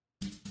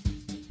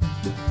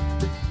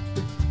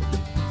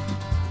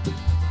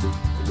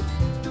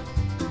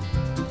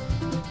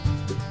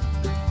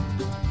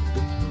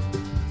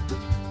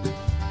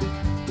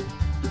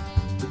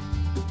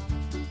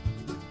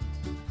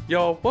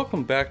Y'all,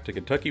 welcome back to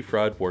Kentucky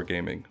Fried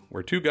Wargaming,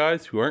 where two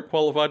guys who aren't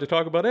qualified to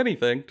talk about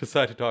anything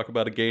decide to talk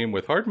about a game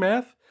with hard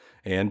math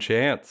and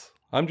chance.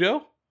 I'm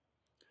Joe.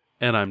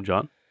 And I'm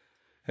John.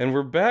 And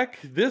we're back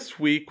this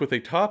week with a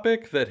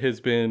topic that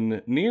has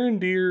been near and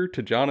dear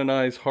to John and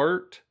I's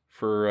heart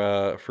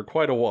for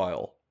quite a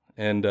while.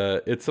 And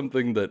it's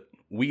something that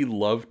we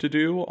love to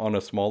do on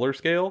a smaller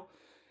scale.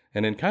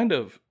 And in kind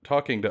of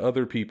talking to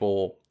other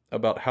people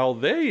about how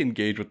they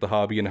engage with the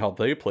hobby and how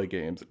they play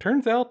games, it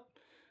turns out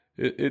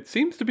it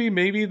seems to be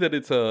maybe that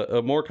it's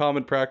a more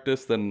common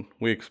practice than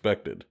we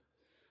expected.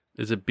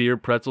 Is it beer,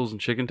 pretzels, and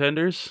chicken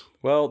tenders?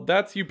 Well,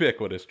 that's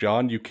ubiquitous,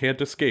 John. You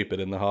can't escape it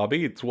in the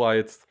hobby. It's why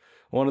it's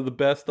one of the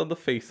best on the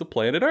face of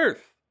planet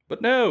Earth.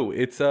 But no,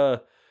 it's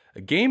a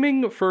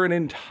gaming for an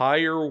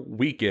entire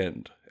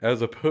weekend,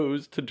 as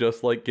opposed to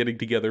just like getting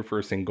together for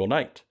a single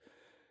night.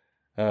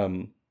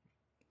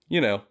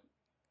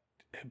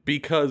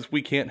 Because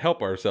we can't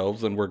help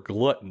ourselves and we're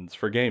gluttons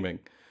for gaming.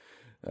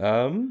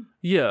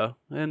 Yeah,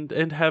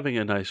 and having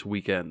a nice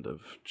weekend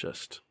of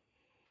just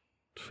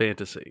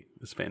fantasy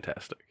is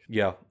fantastic.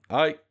 Yeah,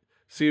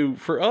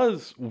 for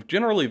us,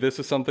 generally this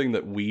is something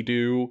that we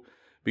do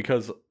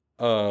because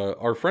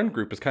our friend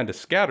group is kind of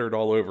scattered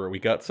all over. We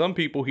got some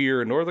people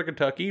here in Northern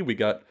Kentucky, we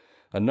got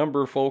a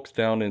number of folks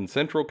down in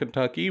Central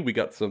Kentucky, we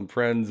got some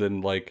friends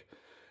in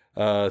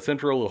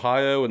Central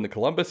Ohio in the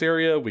Columbus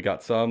area, we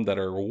got some that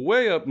are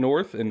way up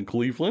north in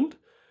Cleveland.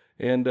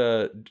 And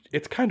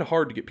it's kind of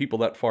hard to get people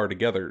that far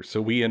together,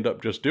 so we end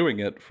up just doing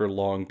it for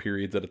long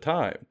periods at a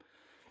time.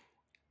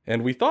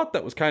 And we thought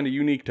that was kind of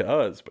unique to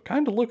us, but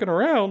kind of looking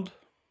around,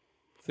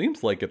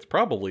 seems like it's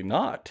probably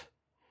not.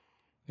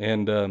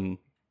 And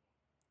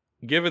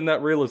given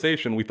that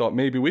realization, we thought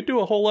maybe we'd do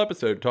a whole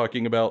episode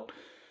talking about,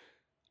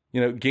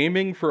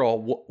 gaming for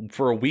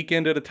a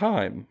weekend at a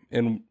time,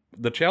 and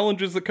the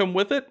challenges that come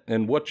with it,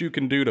 and what you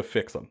can do to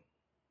fix them.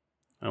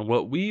 And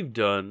what we've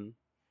done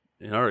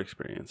in our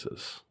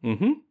experiences.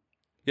 Mm-hmm.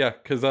 Yeah,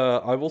 because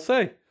I will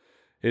say,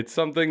 it's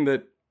something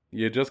that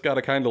you just got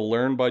to kind of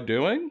learn by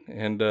doing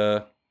and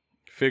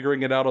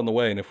figuring it out on the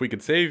way. And if we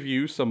could save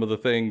you some of the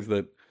things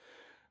that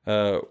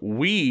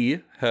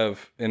we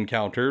have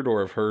encountered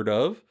or have heard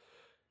of,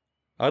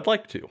 I'd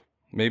like to.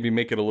 Maybe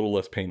make it a little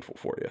less painful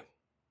for you.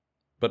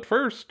 But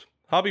first,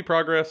 hobby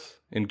progress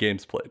and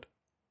games played.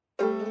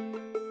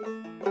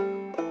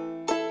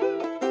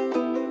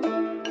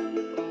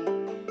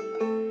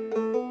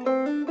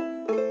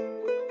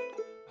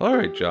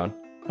 Alright, John.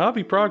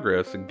 Hobby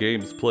progress and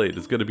games played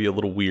is going to be a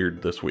little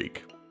weird this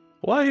week.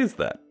 Why is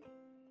that?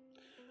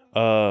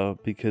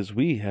 Because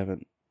we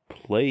haven't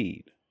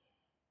played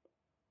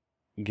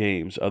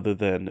games other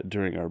than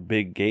during our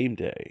big game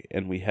day,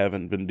 and we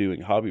haven't been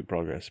doing hobby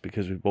progress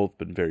because we've both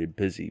been very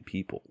busy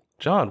people.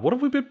 John, what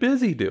have we been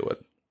busy doing?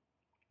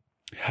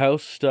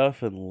 House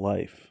stuff and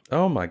life.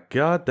 Oh my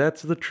god,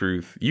 that's the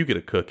truth. You get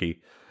a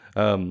cookie.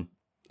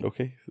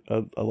 Okay,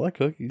 I like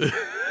cookies.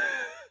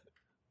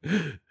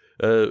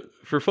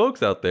 For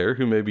folks out there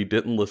who maybe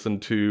didn't listen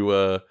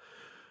to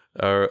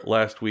our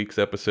last week's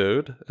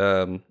episode,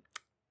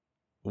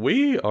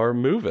 we are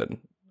moving.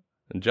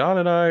 And John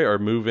and I are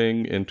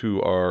moving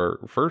into our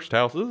first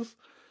houses,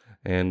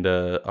 and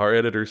our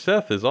editor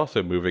Seth is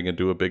also moving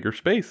into a bigger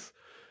space.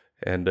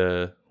 And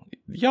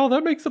y'all,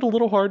 that makes it a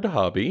little hard to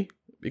hobby,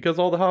 because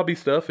all the hobby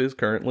stuff is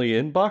currently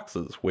in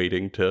boxes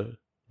waiting to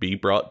be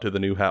brought to the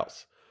new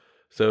house.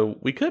 So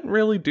we couldn't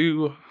really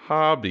do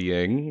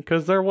hobbying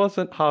because there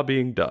wasn't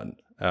hobbying done.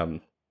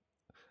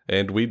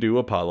 And we do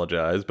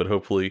apologize, but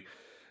hopefully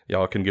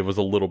y'all can give us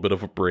a little bit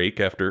of a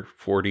break after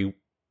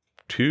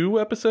 42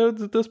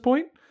 episodes at this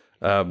point.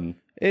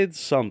 It's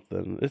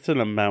something. It's an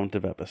amount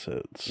of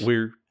episodes.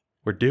 We're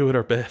doing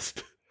our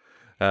best.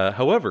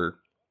 However,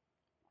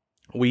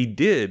 we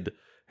did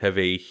have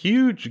a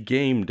huge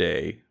game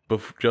day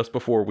just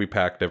before we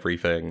packed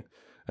everything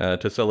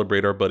to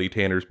celebrate our buddy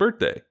Tanner's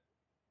birthday.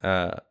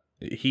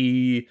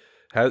 He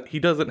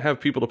doesn't have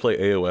people to play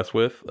AOS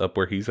with up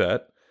where he's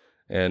at,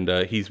 and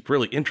he's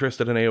really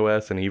interested in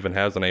AOS, and he even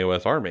has an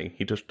AOS army.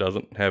 He just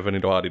doesn't have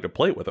anybody to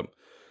play with him.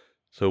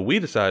 So we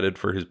decided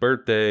for his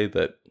birthday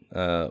that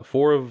 5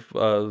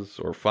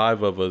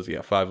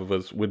 of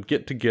us would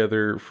get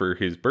together for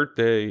his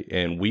birthday,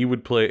 and we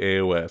would play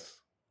AOS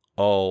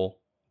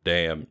all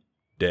damn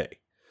day.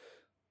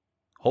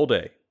 Whole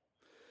day.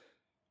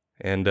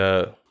 And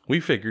we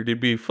figured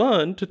it'd be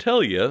fun to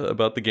tell you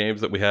about the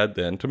games that we had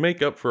then to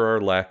make up for our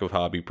lack of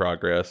hobby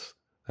progress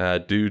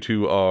due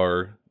to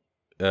our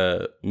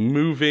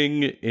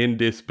moving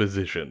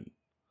indisposition.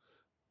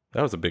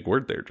 That was a big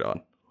word there,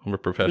 John. I'm a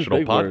professional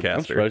podcaster.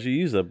 I'm surprised you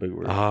used that big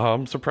word.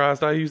 I'm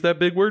surprised I used that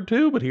big word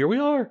too, but here we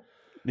are.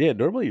 Yeah,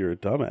 normally you're a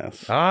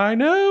dumbass. I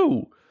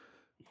know.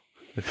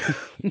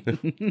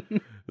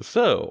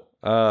 So,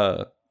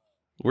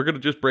 we're going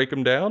to just break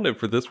them down. And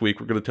for this week,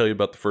 we're going to tell you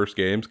about the first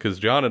games because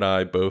John and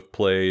I both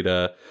played.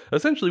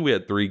 Essentially, we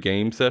had 3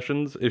 game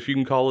sessions, if you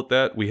can call it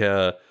that. We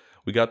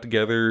got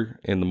together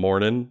in the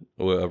morning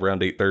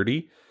around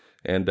 8:30,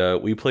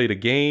 and we played a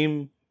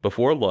game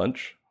before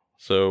lunch.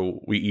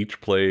 So we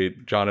each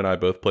played. John and I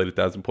both played a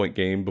 1,000-point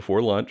game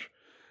before lunch.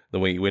 Then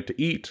we went to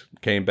eat,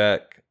 came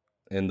back,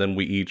 and then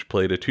we each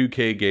played a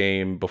 2K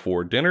game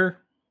before dinner,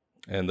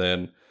 and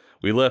then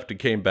we left and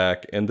came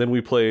back, and then we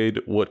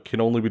played what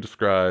can only be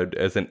described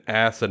as an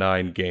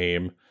asinine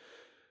game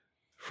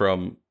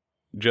from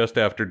just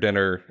after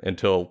dinner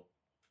until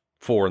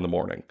 4 in the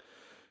morning.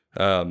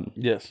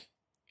 Yes.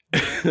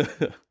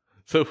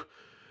 So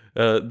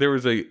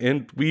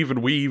we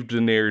even weaved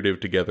a narrative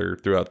together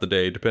throughout the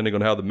day, depending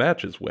on how the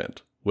matches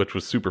went, which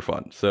was super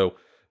fun. So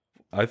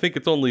I think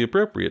it's only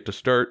appropriate to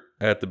start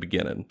at the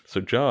beginning. So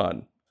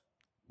John,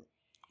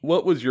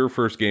 what was your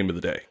first game of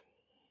the day?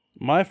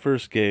 My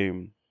first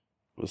game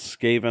was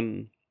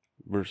Skaven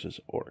versus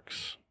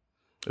Orcs.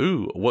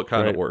 Ooh, what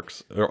kind of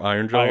orcs? Or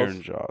Iron Jaws?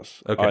 Iron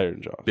Jaws. Okay.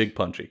 Iron Jaws. Big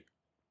punchy.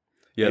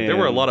 Yeah, there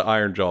were a lot of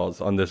Iron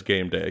Jaws on this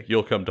game day,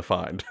 you'll come to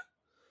find.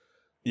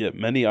 Yeah,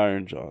 many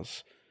Iron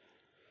Jaws.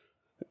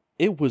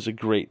 It was a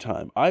great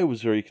time. I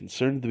was very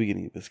concerned at the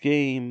beginning of this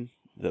game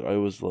that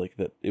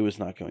it was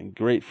not going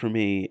great for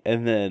me,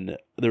 and then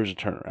there was a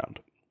turnaround,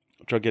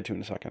 which I'll get to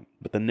in a second.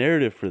 But the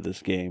narrative for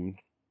this game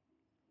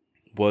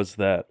was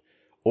that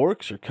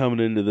orcs are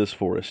coming into this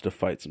forest to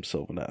fight some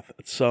Sylvaneth.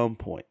 At some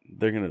point,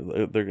 they're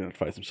gonna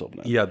fight some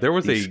Sylvaneth. Yeah, there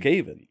was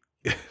Skaven.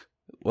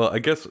 Well, I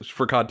guess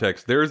for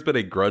context, there has been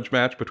a grudge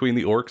match between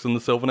the orcs and the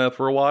Sylvaneth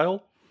for a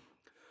while.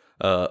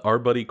 Our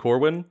buddy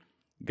Corwin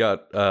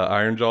got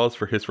Iron Jaws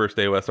for his first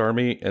AOS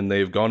army, and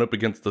they've gone up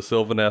against the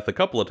Sylvaneth a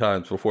couple of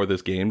times before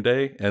this game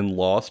day and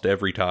lost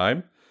every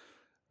time.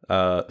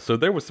 So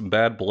there was some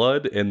bad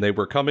blood, and they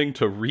were coming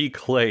to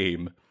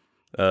reclaim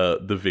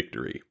the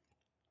victory.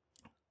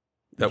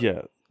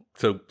 Yeah.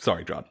 So,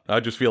 sorry, John. I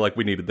just feel like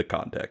we needed the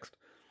context.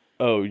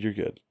 Oh, you're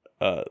good.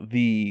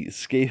 The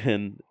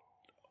Skaven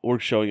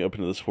orcs showing up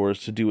into this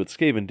forest to do what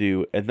Skaven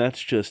do, and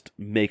that's just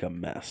make a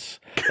mess.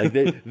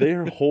 Like,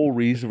 their whole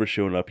reason for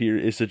showing up here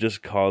is to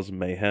just cause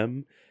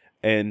mayhem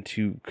and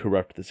to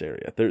corrupt this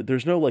area.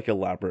 There's no, like,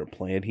 elaborate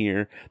plan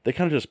here. They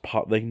kind of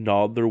just they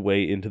gnawed their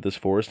way into this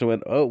forest and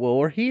went, oh, well,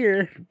 we're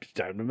here. It's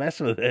time to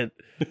mess with it.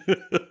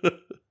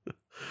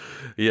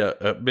 Yeah,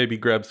 maybe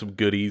grab some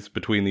goodies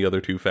between the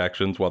other two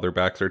factions while their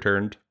backs are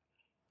turned.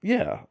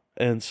 Yeah,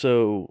 and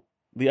so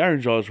the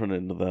Iron Jaws run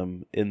into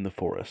them in the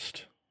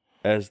forest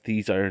as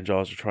these Iron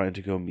Jaws are trying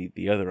to go meet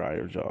the other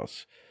Iron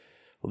Jaws.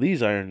 Well,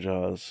 these Iron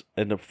Jaws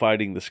end up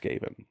fighting the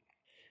Skaven.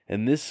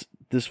 And this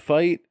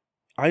fight,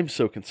 I'm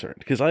so concerned,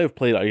 because I have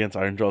played against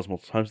Iron Jaws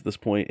multiple times at this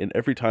point, and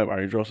every time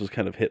Iron Jaws has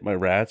kind of hit my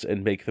rats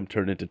and make them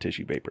turn into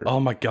tissue paper. Oh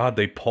my god,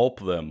 they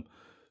pulp them.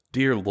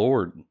 Dear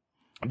Lord.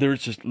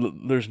 There's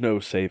no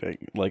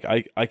saving. Like,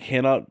 I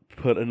cannot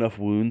put enough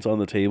wounds on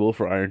the table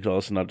for Iron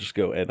Jaws to not just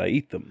go, and I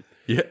eat them.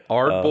 Yeah,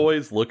 our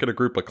boys look at a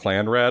group of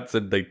clan rats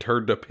and they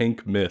turn to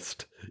pink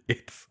mist.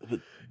 It's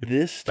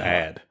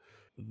bad.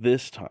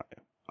 This time,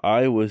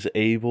 I was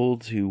able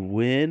to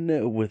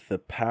win with the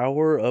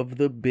power of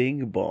the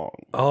Bing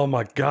Bong. Oh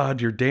my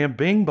god, your damn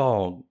Bing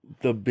Bong.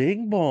 The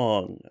Bing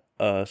Bong.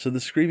 So the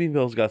Screaming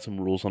Bell's got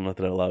some rules on it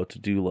that allow it to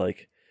do,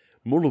 like,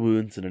 mortal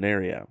wounds in an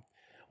area.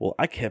 Well,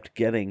 I kept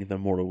getting the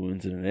mortal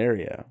wounds in an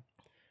area,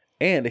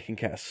 and it can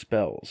cast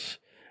spells.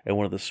 And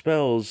one of the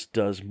spells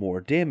does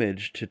more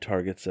damage to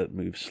targets that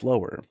move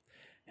slower.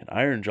 And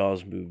Iron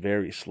Jaws move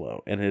very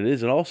slow, and it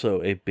is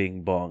also a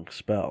Bing Bong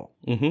spell.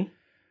 Mm-hmm.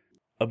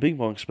 A Bing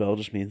Bong spell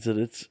just means that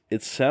it's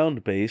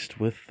sound-based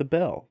with the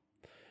bell.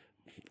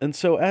 And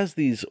so as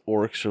these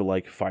orcs are,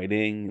 like,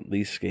 fighting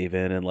these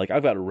Skaven, and, like,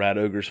 I've got rat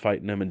ogres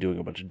fighting them and doing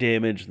a bunch of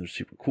damage, and they're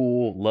super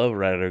cool. Love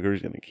rat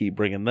ogres, gonna keep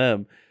bringing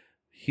them.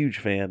 Huge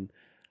fan.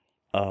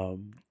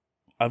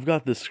 I've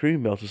got this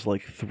Screaming Bell just,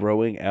 like,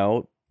 throwing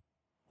out,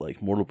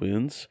 like, mortal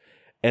wounds,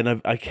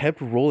 and I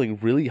kept rolling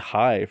really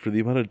high for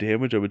the amount of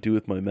damage I would do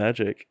with my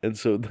magic. And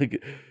so,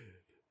 like,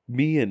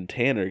 me and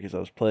Tanner, because I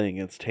was playing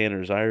against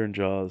Tanner's Iron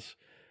Jaws,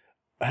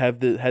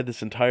 had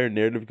this entire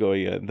narrative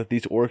going in that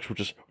these orcs were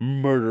just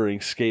murdering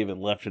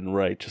Skaven left and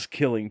right, just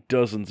killing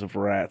dozens of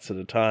rats at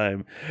a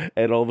time,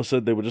 and all of a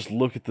sudden they would just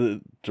look at the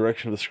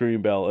direction of the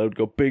Screaming Bell, and it would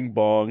go bing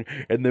bong,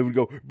 and they would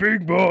go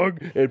bing bong,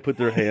 and put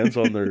their hands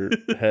on their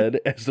head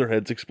as their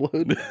heads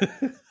explode.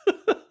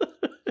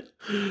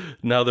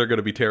 Now they're going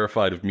to be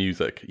terrified of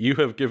music. You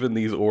have given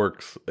these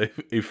orcs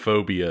a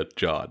phobia,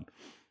 John.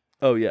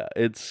 Oh yeah,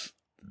 it's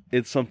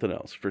something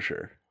else for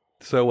sure.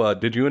 So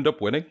did you end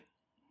up winning?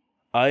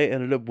 I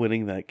ended up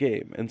winning that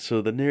game. And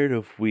so the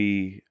narrative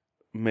we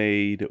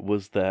made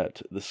was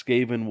that the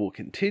Skaven will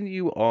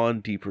continue on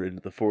deeper into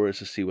the forest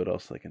to see what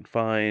else they can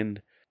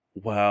find,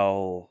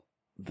 while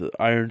the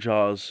Iron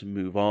Jaws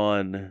move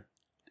on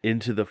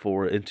into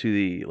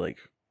the like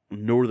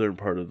northern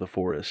part of the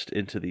forest,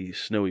 into the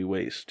snowy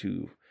waste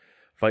to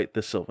fight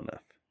the Sylvaneth.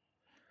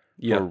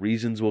 Yeah. For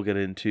reasons we'll get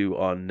into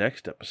on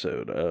next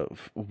episode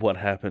of what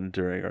happened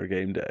during our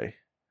game day.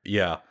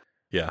 Yeah.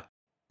 Yeah.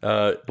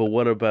 Uh, But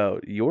what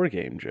about your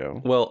game,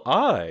 Joe? well,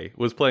 I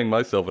was playing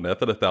my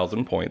Sylvaneth at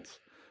 1,000 points.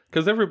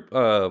 Because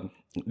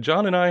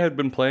John and I had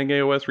been playing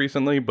AOS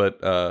recently,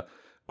 but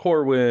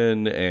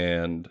Corwin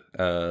and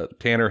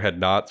Tanner had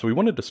not. So we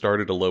wanted to start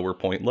at a lower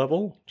point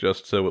level,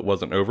 just so it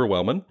wasn't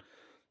overwhelming.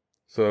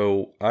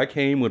 So I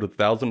came with a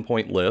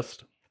 1,000-point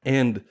list.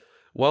 And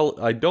while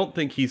I don't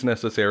think he's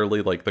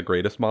necessarily like the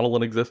greatest model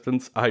in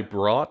existence, I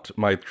brought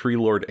my Tree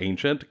Lord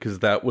Ancient because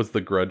that was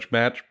the grudge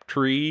match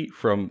tree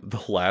from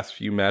the last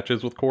few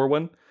matches with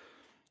Corwin.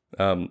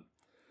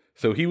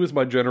 So he was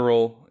my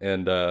general,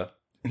 and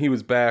he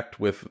was backed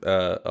with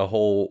a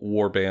whole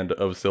warband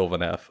of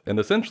Sylvaneth. And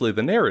essentially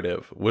the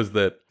narrative was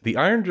that the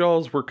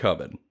Ironjawz were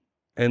coming,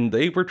 and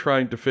they were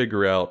trying to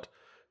figure out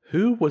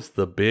who was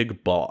the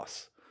big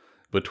boss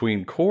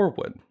between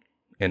Corwin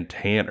and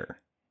Tanner.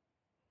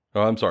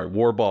 Oh, I'm sorry,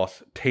 War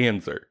Boss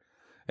Tanzer.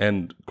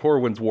 And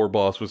Corwin's War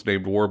Boss was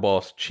named War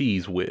Boss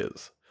Cheese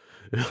Whiz.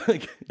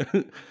 Like,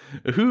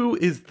 who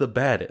is the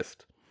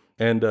baddest?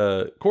 And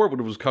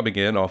Corwin was coming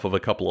in off of a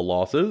couple of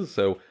losses,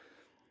 so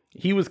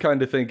he was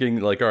kind of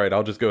thinking, like, all right,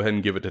 I'll just go ahead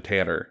and give it to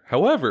Tanner.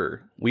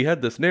 However, we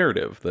had this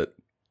narrative that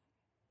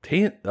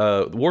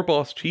War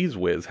Boss Cheese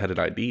Whiz had an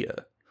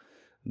idea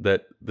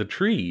that the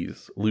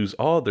trees lose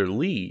all their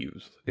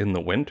leaves in the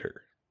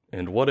winter.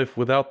 And what if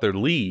without their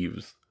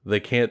leaves, they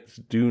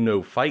can't do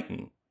no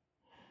fighting?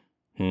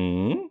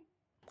 And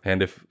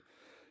if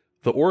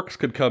the orcs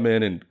could come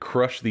in and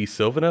crush these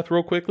Sylvaneth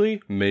real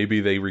quickly, maybe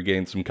they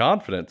regain some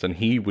confidence, and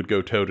he would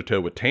go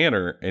toe-to-toe with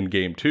Tanner in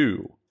Game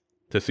 2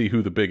 to see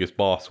who the biggest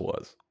boss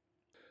was.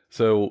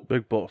 So,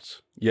 Big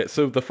boss. yeah,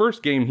 so the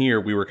first game here,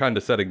 we were kind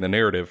of setting the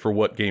narrative for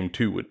what Game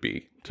 2 would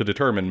be, to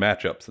determine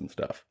matchups and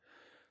stuff.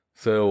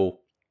 So,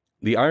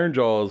 the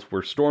Ironjawz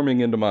were storming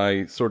into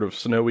my sort of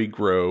snowy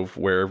grove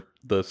where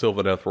the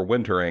Sylvaneth were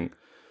wintering,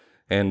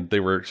 and they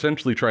were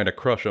essentially trying to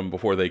crush them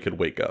before they could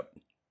wake up.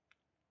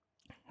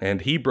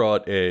 And he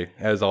brought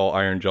as all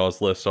Ironjawz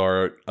lists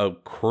are, a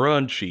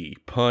crunchy,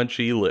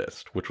 punchy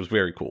list, which was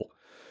very cool.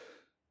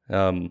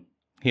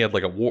 He had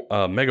like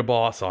a mega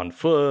boss on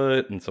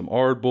foot, and some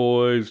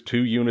Ardboys,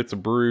 2 units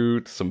of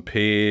brutes, some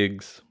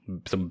pigs,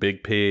 some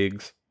big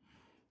pigs,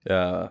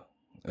 a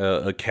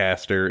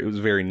caster. It was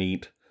very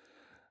neat.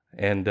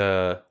 And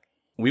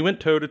we went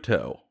toe to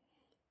toe.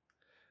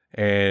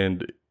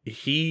 And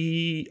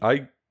he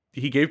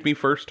gave me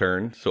first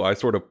turn, so I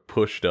sort of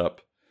pushed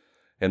up.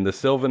 And the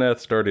Sylvaneth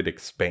started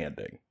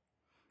expanding.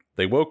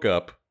 They woke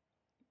up,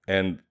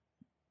 and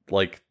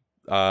like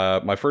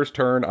my first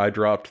turn, I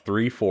dropped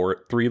three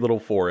little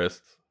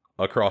forests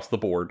across the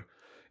board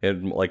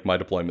in like my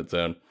deployment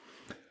zone.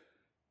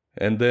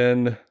 And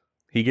then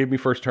he gave me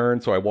first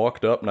turn, so I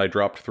walked up and I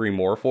dropped 3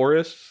 more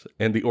forests,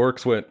 and the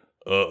orcs went,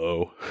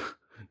 uh-oh,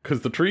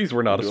 because the trees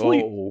were not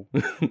asleep.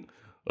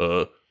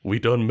 We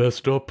done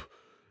messed up.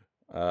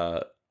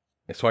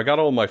 So I got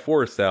all my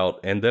forests out,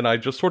 and then I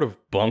just sort of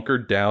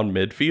bunkered down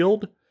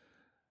midfield,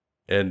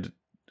 and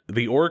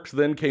the orcs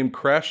then came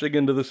crashing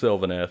into the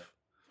Sylvaneth,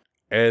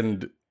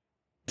 and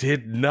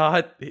did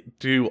not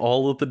do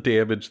all of the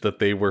damage that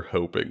they were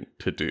hoping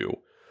to do.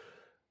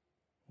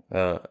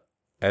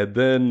 And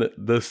then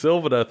the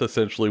Sylvaneth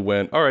essentially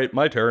went, all right,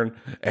 my turn,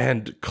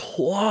 and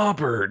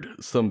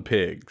clobbered some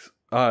pigs.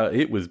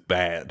 It was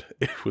bad.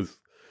 It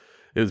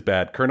was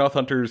bad. Kurnoth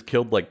Hunters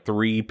killed like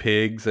 3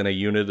 pigs in a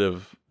unit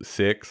of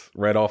 6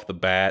 right off the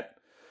bat.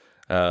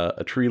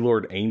 A Tree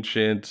Lord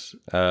Ancient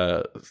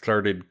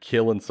started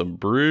killing some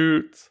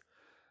brutes.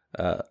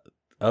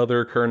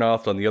 Other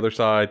Kurnoths on the other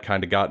side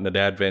kind of got in an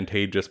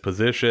advantageous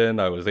position.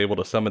 I was able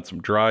to summon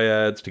some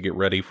Dryads to get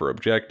ready for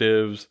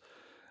objectives.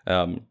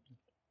 And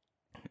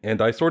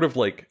I sort of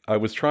I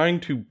was trying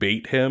to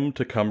bait him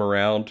to come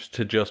around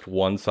to just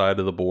one side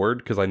of the board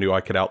because I knew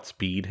I could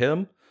outspeed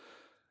him.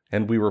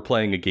 And we were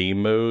playing a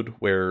game mode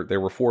where there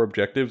were 4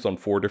 objectives on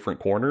 4 different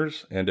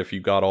corners, and if you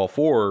got all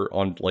 4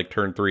 on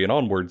turn 3 and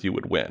onwards, you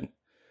would win.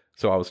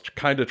 So I was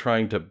kind of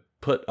trying to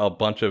put a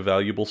bunch of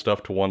valuable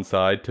stuff to one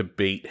side to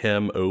bait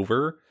him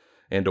over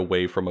and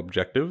away from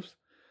objectives,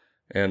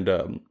 and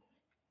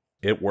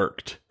it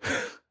worked.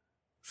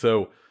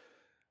 So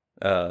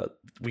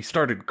we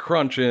started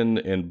crunching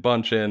and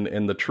bunching,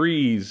 and the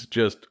trees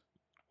just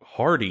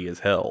hardy as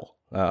hell.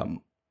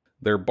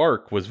 Their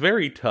bark was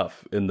very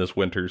tough in this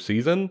winter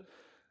season,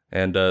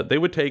 and they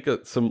would take a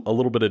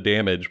little bit of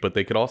damage, but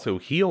they could also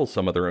heal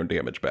some of their own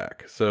damage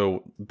back.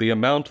 So the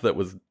amount that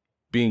was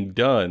being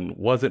done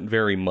wasn't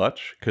very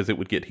much because it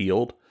would get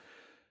healed.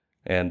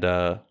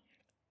 And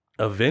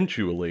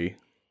eventually,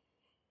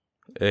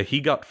 he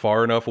got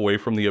far enough away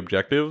from the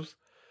objectives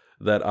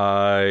that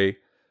I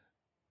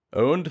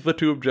owned the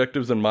 2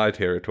 objectives in my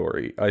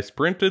territory. I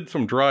sprinted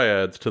some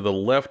Dryads to the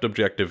left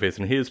objective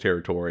in his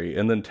territory,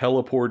 and then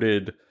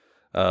teleported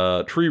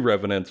Tree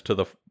Revenants to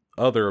the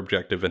other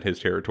objective in his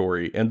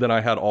territory, and then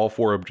I had all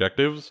 4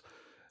 objectives,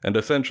 and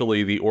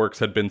essentially the orcs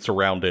had been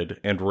surrounded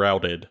and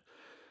routed,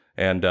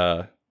 and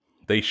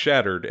they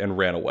shattered and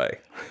ran away.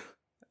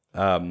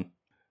 And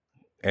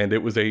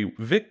it was a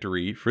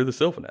victory for the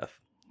Sylvaneth,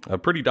 a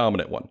pretty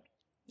dominant one.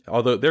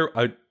 Although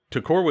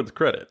to Corwin's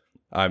credit,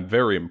 I'm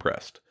very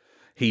impressed.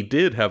 He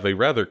did have a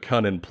rather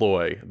cunning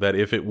ploy that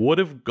if it would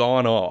have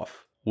gone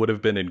off, would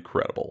have been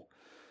incredible.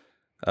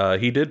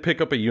 He did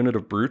pick up a unit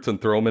of brutes and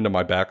throw them into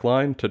my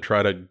backline to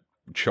try to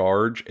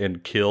charge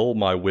and kill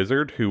my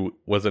wizard, who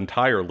was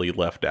entirely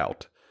left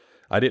out.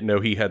 I didn't know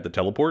he had the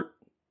teleport,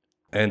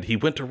 and he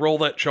went to roll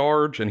that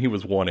charge, and he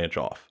was 1 inch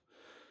off.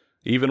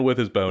 Even with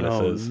his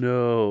bonuses. Oh,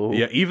 no.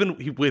 Yeah,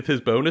 even with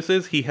his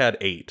bonuses, he had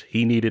 8.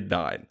 He needed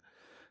 9.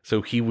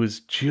 So he was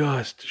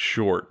just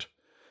short.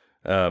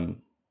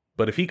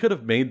 But if he could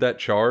have made that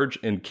charge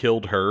and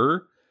killed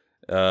her,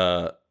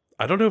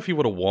 I don't know if he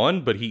would have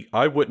won, but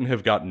I wouldn't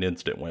have gotten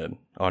instant win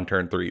on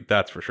turn 3.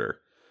 That's for sure.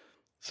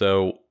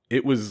 So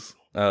it was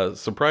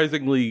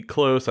surprisingly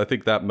close. I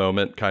think that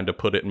moment kind of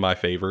put it in my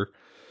favor.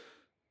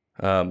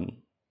 And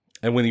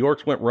when the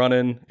orcs went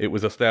running, it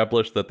was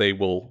established that they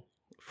will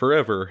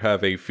forever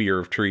have a fear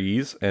of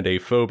trees and a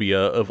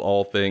phobia of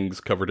all things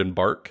covered in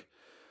bark.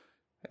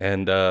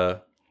 And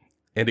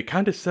it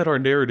kind of set our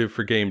narrative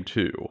for game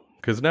 2.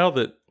 Because now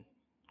that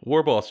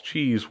Warboss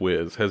Cheese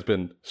Whiz has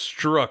been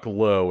struck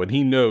low and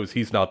he knows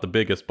he's not the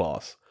biggest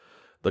boss,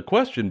 the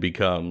question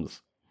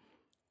becomes,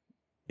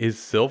 is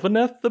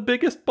Sylvaneth the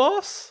biggest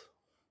boss?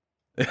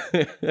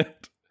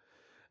 That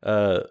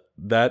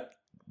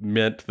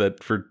meant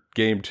that for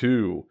game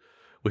 2,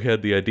 we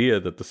had the idea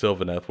that the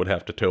Sylvaneth would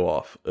have to toe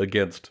off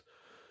against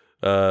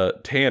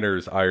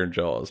Tanner's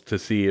Ironjaws to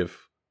see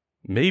if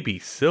maybe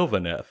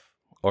Sylvaneth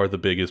are the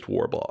biggest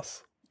war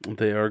boss.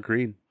 They are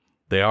green.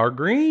 They are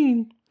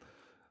green.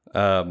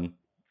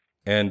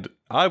 And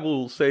I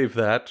will save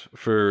that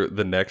for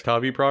the next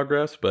hobby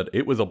progress, but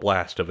it was a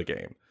blast of a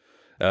game.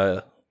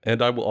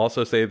 And I will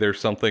also say there's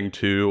something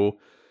to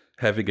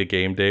having a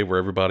game day where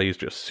everybody's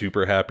just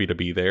super happy to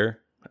be there.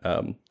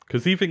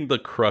 Because even the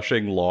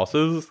crushing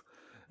losses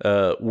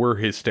were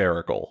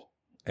hysterical,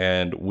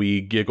 and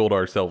we giggled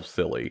ourselves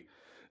silly,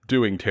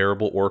 doing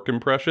terrible orc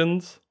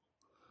impressions,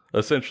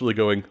 essentially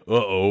going,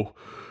 uh-oh,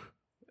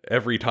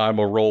 every time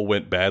a roll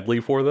went badly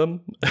for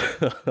them.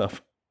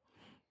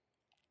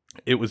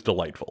 It was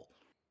delightful.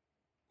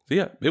 So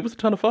yeah, it was a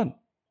ton of fun.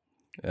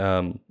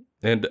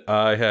 And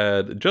I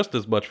had just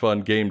as much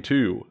fun game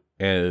 2,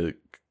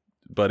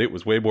 but it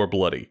was way more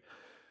bloody.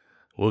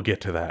 We'll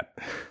get to that.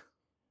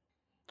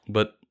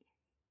 But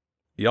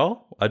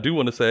y'all, I do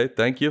want to say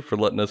thank you for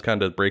letting us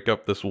kind of break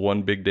up this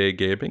one big day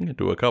gaming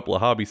into a couple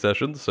of hobby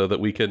sessions so that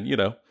we can,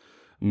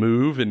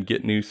 move and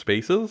get new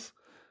spaces.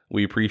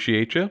 We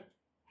appreciate you.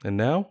 And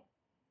now,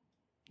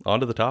 on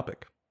to the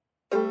topic.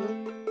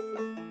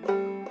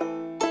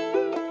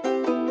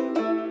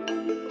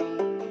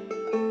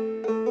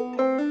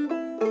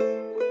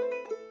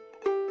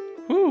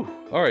 Whew.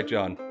 All right,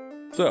 John.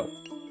 So,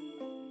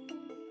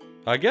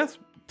 I guess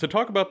to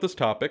talk about this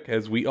topic,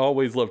 as we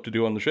always love to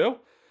do on the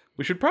show,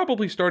 we should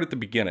probably start at the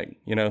beginning,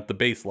 the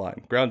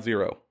baseline, ground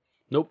zero.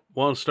 Nope,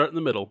 we'll start in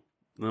the middle,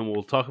 and then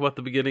we'll talk about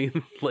the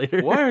beginning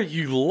later. Why are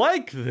you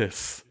like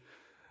this?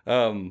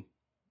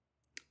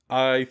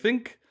 I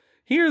think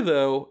here,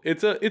 though,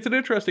 it's an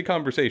interesting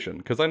conversation,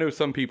 because I know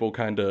some people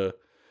kind of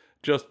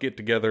just get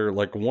together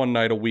like one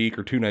night a week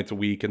or 2 nights a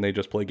week, and they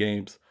just play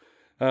games.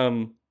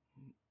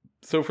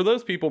 So for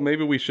those people,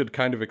 maybe we should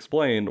kind of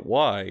explain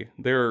why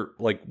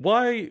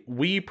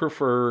we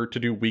prefer to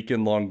do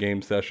weekend-long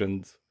game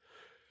sessions,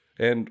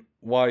 and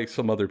why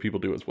some other people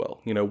do as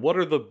well. What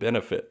are the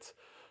benefits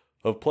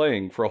of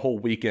playing for a whole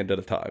weekend at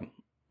a time?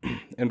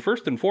 And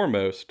first and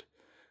foremost,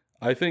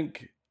 I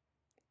think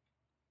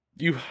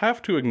you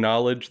have to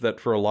acknowledge that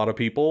for a lot of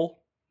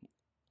people,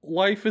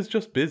 life is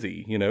just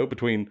busy,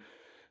 between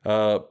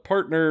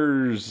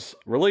partners,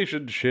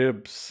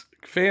 relationships,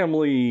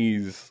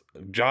 families,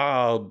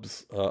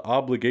 jobs,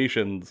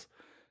 obligations.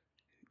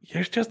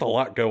 There's just a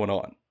lot going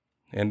on.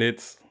 And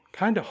it's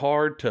kind of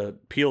hard to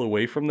peel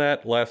away from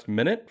that last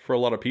minute for a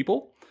lot of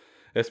people,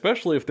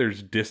 especially if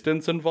there's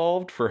distance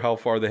involved for how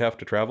far they have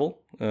to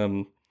travel.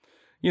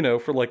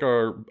 For like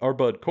our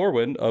bud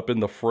Corwin up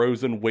in the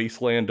frozen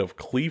wasteland of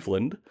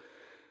Cleveland,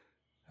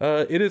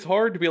 it is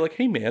hard to be like,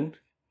 hey man,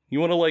 you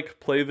want to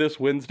play this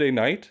Wednesday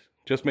night?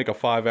 Just make a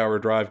 5-hour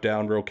drive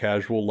down real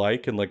casual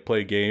and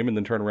play a game and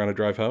then turn around and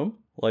drive home?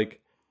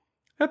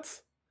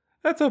 That's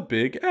a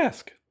big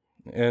ask.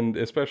 And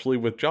especially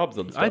with jobs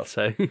and stuff. I'd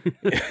say.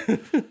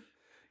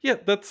 Yeah,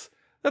 that's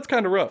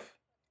kind of rough.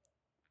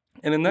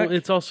 And in that, well,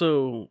 it's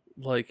also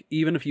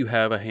even if you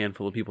have a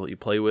handful of people that you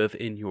play with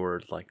in your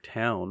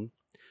town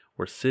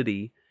or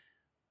city,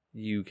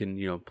 you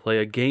can play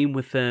a game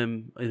with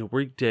them in a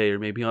weekday, or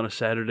maybe on a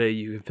Saturday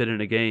you can fit in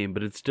a game.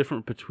 But it's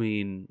different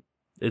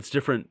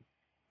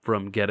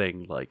from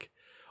getting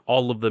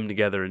all of them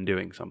together and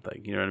doing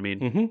something. You know what I mean?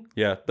 Mm-hmm.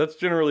 Yeah, that's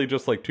generally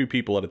just 2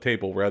 people at a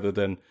table rather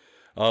than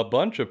a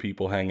bunch of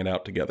people hanging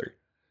out together.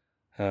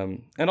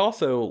 And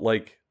also,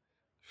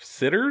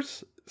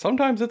 sitters,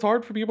 sometimes it's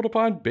hard for people to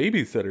find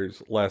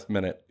babysitters last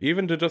minute,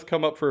 even to just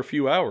come up for a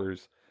few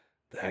hours.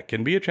 That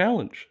can be a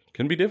challenge,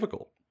 can be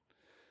difficult.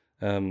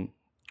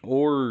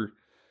 Or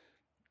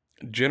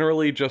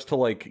generally just to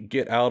like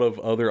get out of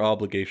other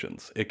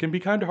obligations. It can be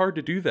kind of hard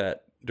to do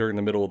that during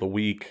the middle of the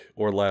week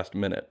or last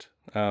minute.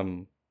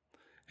 And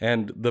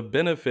the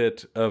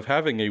benefit of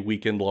having a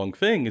weekend long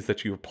thing is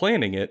that you're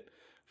planning it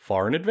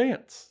far in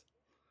advance.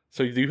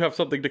 So you have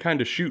something to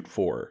kind of shoot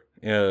for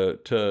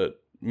to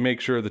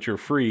make sure that you're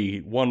free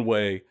one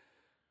way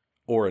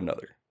or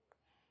another.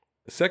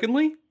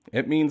 Secondly,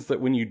 it means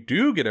that when you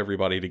do get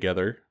everybody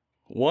together,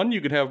 one,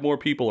 you can have more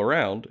people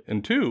around,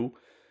 and two,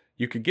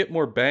 you could get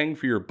more bang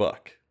for your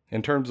buck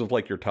in terms of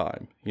like your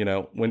time. You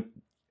know,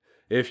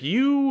 if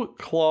you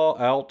claw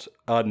out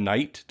a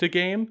night to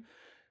game,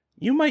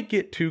 you might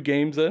get 2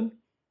 games in,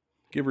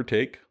 give or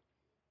take.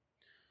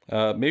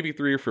 Maybe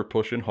 3 if you're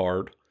pushing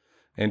hard.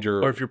 And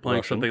or if you're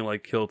playing something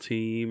like Kill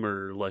Team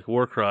or like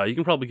Warcry, you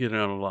can probably get in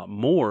on a lot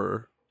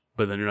more,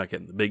 but then you're not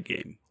getting the big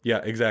game. Yeah,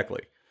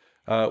 exactly.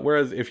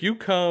 Whereas if you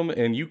come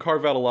and you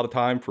carve out a lot of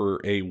time for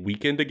a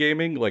weekend of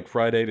gaming, like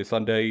Friday to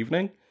Sunday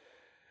evening,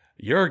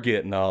 you're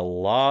getting a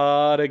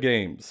lot of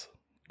games.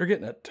 You're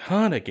getting a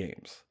ton of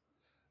games.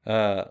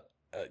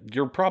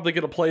 You're probably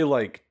going to play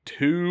like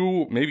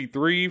 2, maybe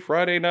 3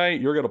 Friday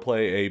night. You're going to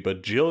play a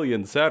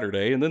bajillion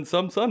Saturday and then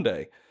some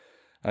Sunday.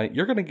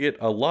 You're going to get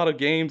a lot of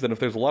games, and if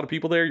there's a lot of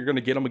people there, you're going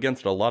to get them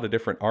against a lot of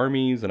different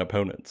armies and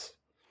opponents.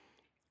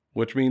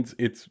 Which means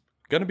it's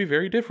going to be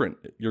very different.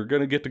 You're going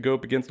to get to go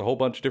up against a whole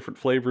bunch of different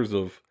flavors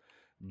of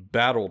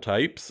battle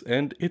types,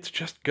 and it's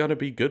just going to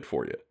be good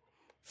for you.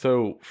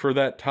 So for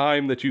that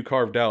time that you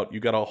carved out, you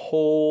got a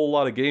whole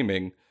lot of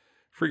gaming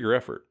for your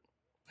effort.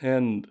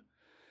 And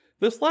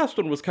this last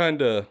one was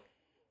kind of,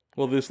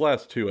 well, this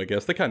last 2, I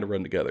guess, they kind of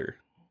run together.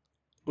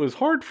 It was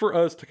hard for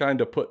us to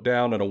kind of put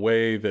down in a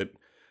way that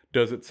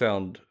doesn't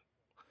sound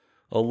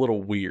a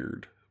little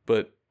weird,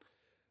 but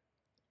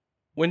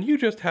when you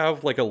just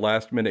have like a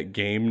last minute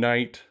game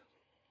night,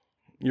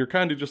 you're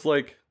kind of just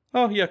like,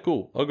 oh yeah,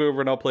 cool, I'll go over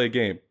and I'll play a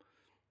game.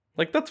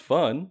 Like, that's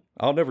fun.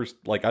 I'll never,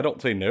 like, I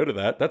don't say no to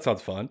that. That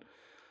sounds fun.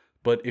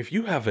 But if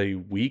you have a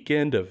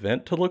weekend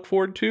event to look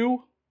forward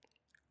to,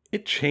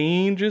 it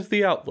changes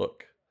the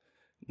outlook.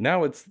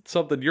 Now it's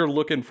something you're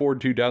looking forward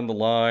to down the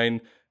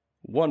line,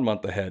 1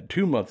 month ahead,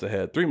 2 months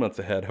ahead, 3 months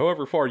ahead,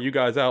 however far you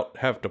guys out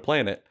have to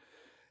plan it.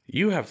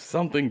 You have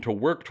something to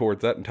work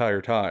towards that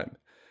entire time.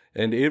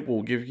 And it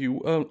will give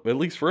you, at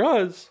least for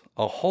us,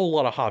 a whole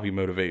lot of hobby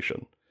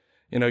motivation.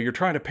 You know, you're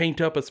trying to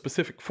paint up a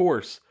specific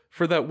force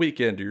for that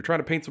weekend, or you're trying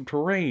to paint some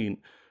terrain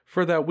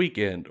for that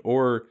weekend,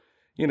 or,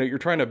 you know, you're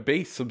trying to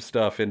base some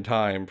stuff in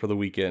time for the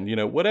weekend. You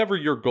know, whatever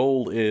your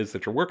goal is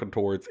that you're working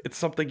towards, it's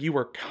something you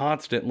are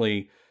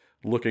constantly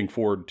looking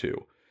forward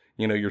to.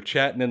 You know, you're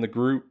chatting in the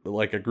group,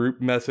 like a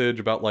group message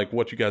about like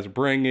what you guys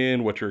bring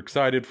in, what you're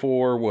excited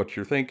for, what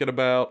you're thinking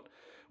about,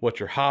 what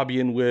you're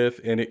hobbying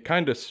with, and it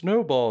kind of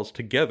snowballs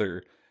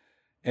together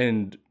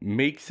and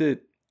makes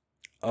it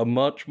a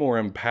much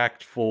more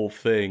impactful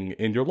thing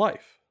in your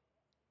life.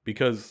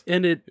 Because,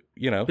 and it,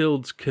 you know,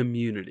 builds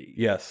community.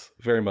 Yes,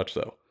 very much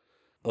so.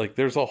 Like,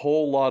 there's a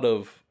whole lot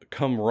of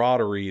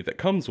camaraderie that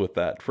comes with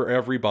that for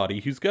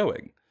everybody who's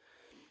going.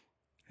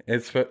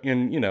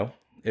 And, you know,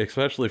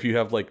 especially if you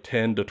have like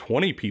 10 to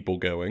 20 people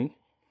going,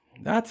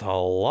 that's a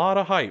lot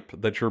of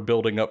hype that you're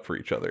building up for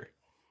each other.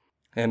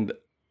 And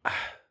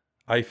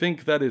I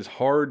think that is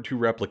hard to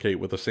replicate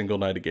with a single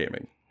night of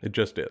gaming. It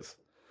just is.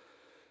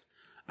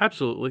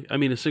 Absolutely. I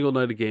mean, a single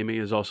night of gaming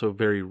is also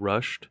very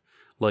rushed.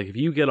 Like, if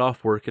you get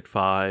off work at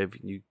 5,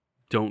 you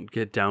don't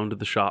get down to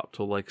the shop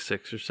till like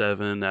 6 or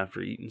 7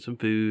 after eating some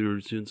food or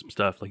doing some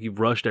stuff. Like, you've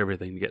rushed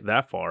everything to get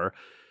that far.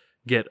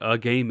 Get a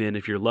game in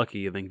if you're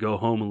lucky, and then go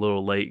home a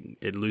little late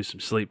and lose some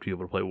sleep to be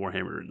able to play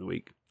Warhammer in the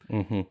week.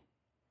 Mm-hmm.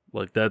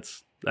 Like,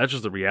 that's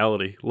just the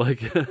reality.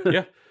 Like,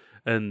 yeah.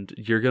 And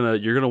you're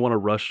gonna want to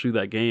rush through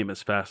that game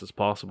as fast as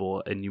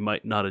possible, and you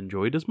might not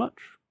enjoy it as much.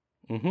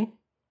 Mm-hmm.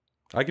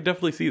 I could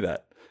definitely see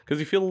that, because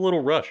you feel a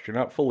little rushed. You're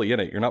not fully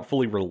in it. You're not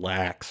fully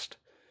relaxed.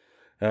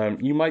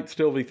 You might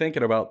still be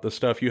thinking about the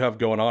stuff you have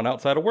going on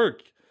outside of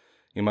work.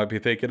 You might be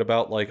thinking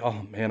about like,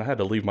 oh man, I had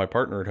to leave my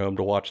partner at home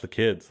to watch the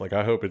kids. Like,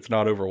 I hope it's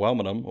not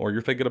overwhelming them. Or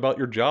you're thinking about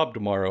your job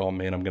tomorrow. Oh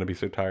man, I'm going to be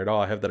so tired. Oh,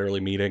 I have that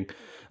early meeting.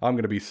 I'm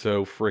going to be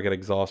so friggin'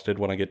 exhausted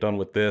when I get done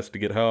with this to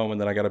get home.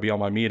 And then I got to be on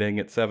my meeting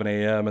at 7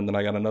 a.m. And then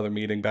I got another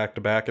meeting back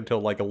to back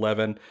until like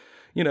 11.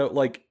 You know,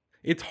 like,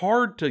 it's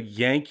hard to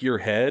yank your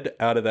head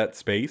out of that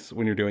space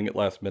when you're doing it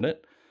last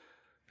minute.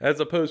 As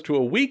opposed to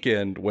a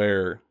weekend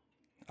where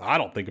I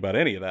don't think about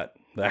any of that.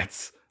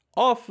 That's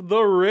off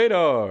the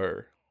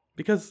radar.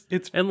 Because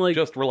it's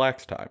just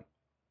relaxed time.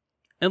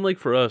 And like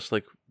for us,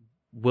 like,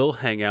 we'll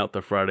hang out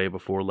the Friday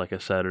before like a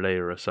Saturday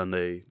or a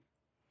Saturday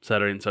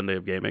and Sunday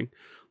of gaming.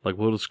 Like,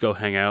 we'll just go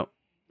hang out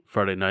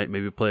Friday night,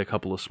 maybe play a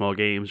couple of small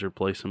games or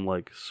play some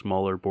like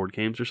smaller board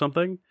games or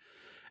something,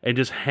 and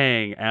just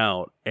hang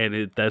out.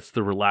 And that's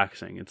the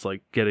relaxing. It's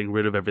like getting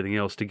rid of everything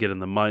else to get in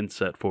the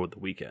mindset for the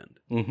weekend.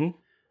 Mm-hmm.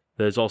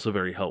 That is also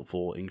very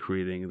helpful in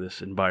creating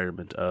this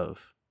environment of,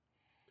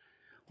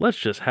 let's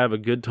just have a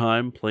good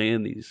time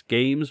playing these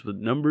games with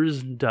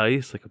numbers and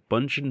dice like a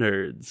bunch of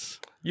nerds.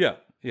 Yeah,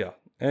 yeah.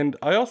 And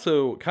I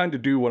also kind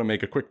of do want to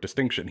make a quick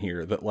distinction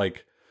here that,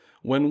 like,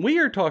 when we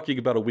are talking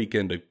about a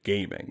weekend of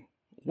gaming,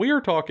 we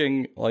are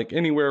talking, like,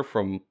 anywhere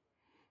from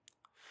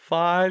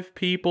 5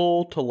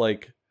 people to,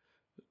 like,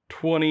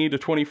 20 to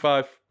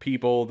 25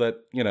 people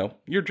that, you know,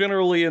 you're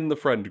generally in the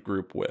friend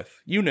group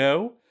with. You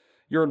know,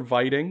 you're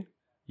inviting,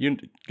 you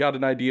got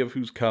an idea of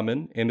who's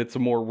coming, and it's a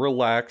more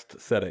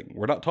relaxed setting.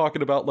 We're not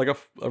talking about, like,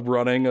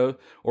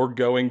 or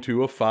going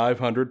to a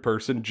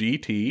 500-person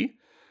GT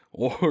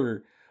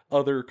or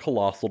other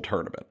colossal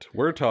tournament.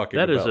 We're talking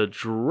That about... is a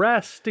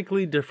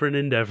drastically different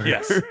endeavor.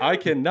 Yes, I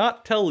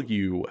cannot tell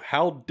you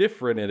how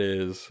different it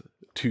is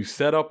to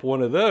set up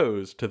one of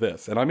those to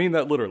this. And I mean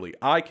that literally.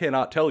 I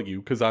cannot tell you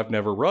because I've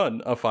never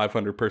run a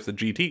 500-person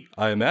GT.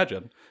 I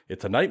imagine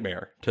it's a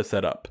nightmare to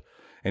set up.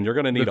 And you're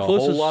going to need a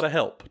whole lot of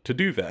help to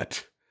do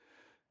that.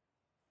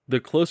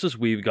 The closest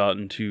we've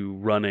gotten to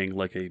running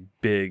like a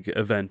big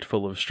event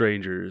full of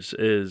strangers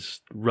is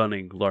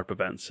running LARP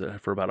events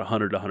for about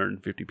 100 to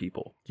 150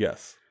 people.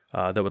 Yes.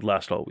 That would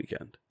last all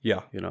weekend.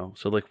 Yeah. You know,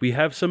 so like we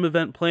have some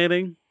event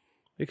planning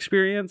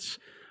experience,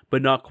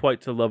 but not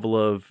quite to the level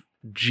of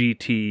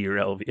GT or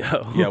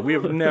LVO. Yeah, we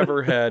have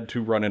never had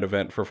to run an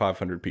event for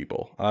 500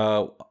 people.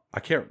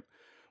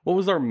 What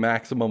was our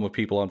maximum of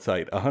people on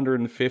site?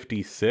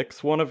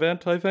 156 one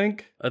event, I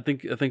think. I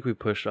think we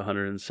pushed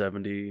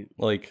 170.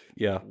 Like,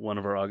 yeah, one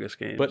of our August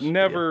games, but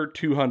never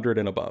 200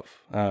 and above.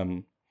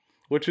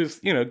 Which is,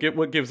 you know,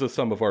 what gives us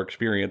some of our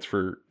experience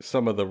for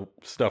some of the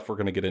stuff we're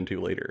going to get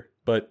into later.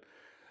 But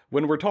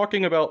when we're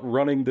talking about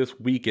running this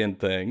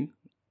weekend thing,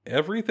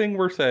 everything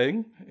we're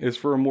saying is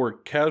for a more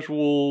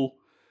casual,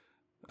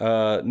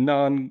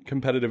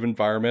 non-competitive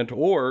environment,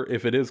 or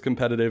if it is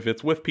competitive,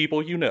 it's with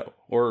people you know,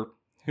 or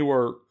who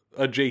are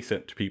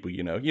adjacent to people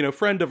you know,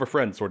 friend of a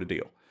friend sort of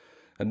deal,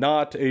 and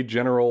not a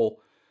general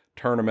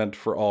tournament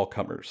for all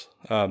comers.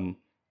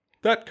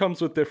 That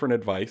comes with different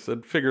advice,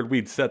 and figured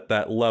we'd set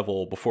that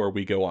level before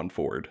we go on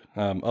forward.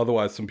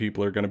 Otherwise, some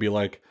people are going to be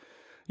like,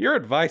 your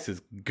advice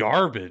is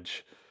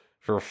garbage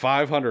for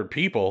 500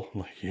 people.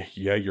 Like,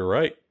 yeah, you're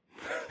right.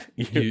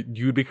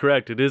 You'd be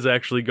correct. It is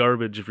actually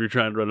garbage if you're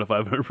trying to run a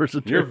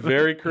 500-person tournament. You're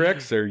very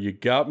correct, sir. You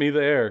got me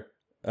there.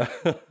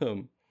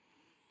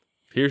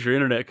 Here's your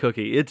internet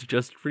cookie. It's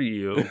just for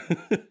you.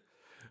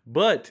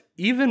 But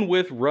even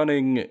with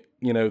running,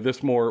 you know,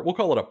 this more, we'll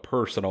call it a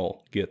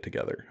personal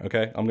get-together,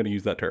 okay? I'm going to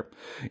use that term.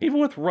 Even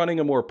with running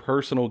a more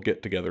personal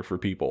get-together for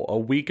people, a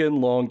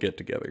weekend-long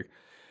get-together,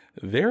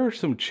 there are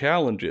some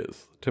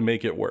challenges to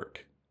make it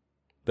work.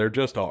 There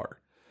just are.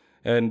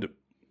 And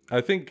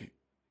I think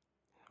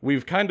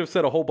we've kind of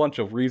said a whole bunch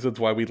of reasons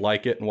why we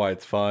like it and why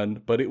it's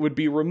fun, but it would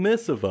be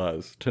remiss of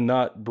us to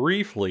not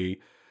briefly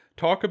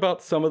talk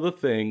about some of the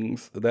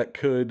things that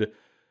could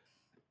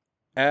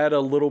add a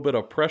little bit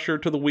of pressure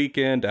to the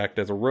weekend, act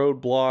as a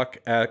roadblock,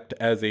 act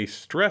as a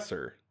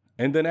stressor.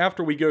 And then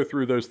after we go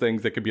through those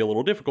things that could be a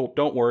little difficult,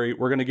 don't worry,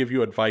 we're going to give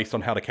you advice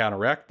on how to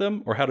counteract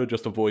them or how to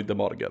just avoid them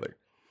altogether.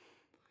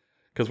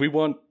 Because we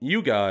want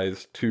you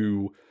guys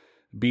to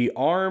be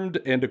armed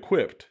and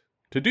equipped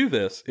to do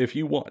this if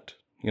you want.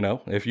 You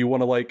know, if you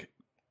want to, like,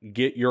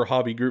 get your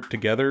hobby group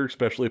together,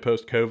 especially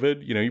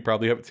post-COVID, you know, you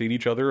probably haven't seen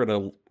each other in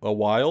a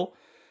while.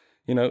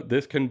 You know,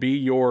 this can be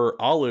your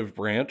olive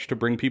branch to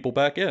bring people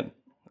back in.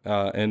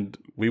 And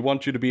we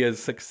want you to be as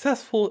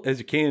successful as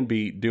you can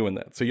be doing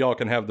that, so y'all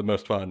can have the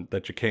most fun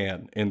that you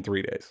can in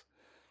 3 days.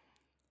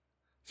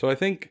 So I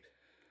think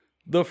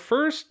the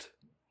first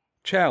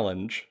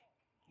challenge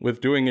with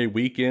doing a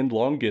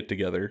weekend-long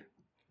get-together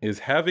is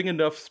having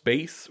enough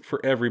space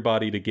for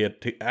everybody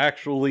to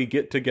actually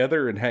get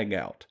together and hang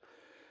out.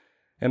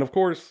 And of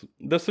course,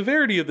 the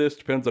severity of this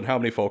depends on how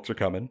many folks are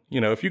coming. You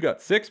know, if you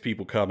got 6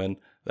 people coming,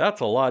 that's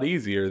a lot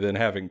easier than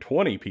having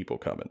 20 people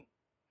coming.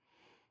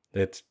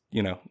 It's,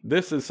 you know,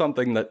 this is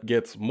something that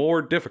gets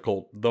more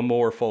difficult the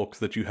more folks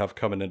that you have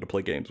coming in to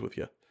play games with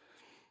you.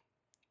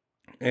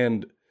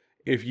 And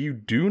if you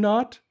do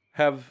not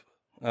have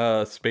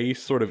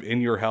space sort of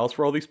in your house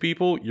for all these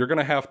people, you're going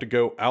to have to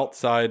go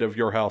outside of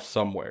your house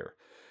somewhere.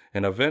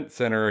 An event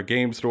center, a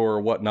game store,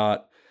 or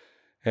whatnot.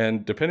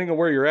 And depending on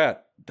where you're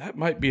at, that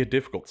might be a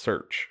difficult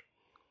search.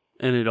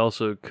 And it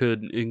also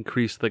could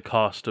increase the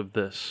cost of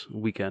this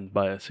weekend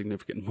by a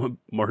significant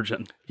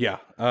margin. Yeah.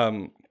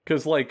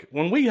 Because, like,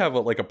 when we have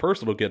a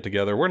personal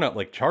get-together, we're not,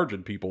 like,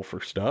 charging people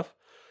for stuff.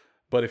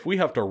 But if we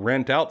have to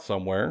rent out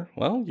somewhere,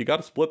 well, you got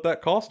to split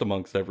that cost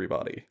amongst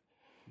everybody.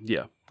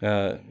 Yeah.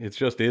 It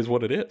just is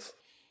what it is.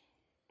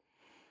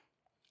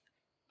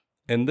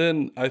 And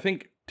then I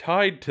think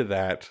tied to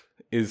that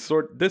is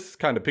this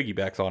kind of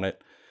piggybacks on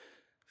it.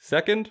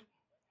 Second,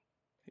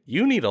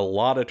 you need a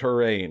lot of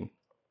terrain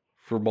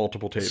for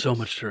multiple tables. So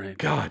much terrain.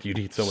 God, you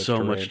need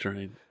so much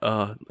terrain.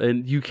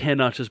 And you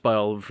cannot just buy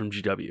all of it from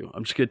GW.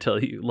 I'm just going to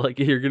tell you, like,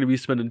 you're going to be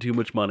spending too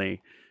much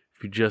money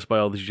if you just buy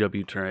all the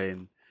GW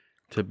terrain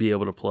to be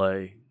able to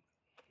play,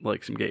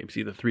 like, some games.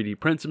 Either 3D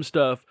print some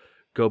stuff,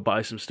 go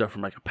buy some stuff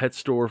from, like, a pet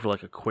store for,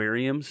 like,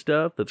 aquarium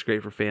stuff. That's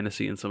great for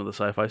fantasy and some of the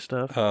sci-fi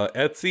stuff.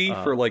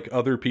 Etsy for, like,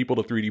 other people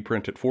to 3D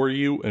print it for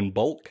you in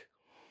bulk.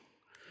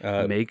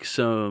 make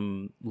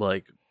some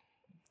like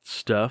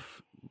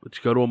stuff. Let's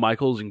go to a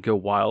Michael's and go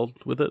wild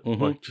with it. Mhm.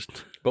 Like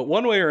just But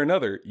one way or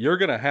another, you're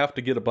going to have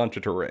to get a bunch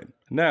of terrain.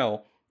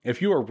 Now,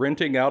 if you are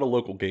renting out a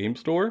local game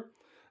store,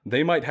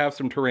 they might have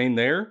some terrain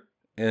there,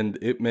 and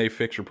it may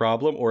fix your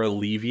problem or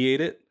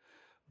alleviate it.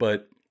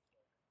 But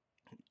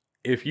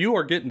if you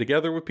are getting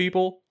together with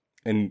people,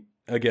 and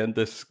again,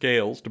 this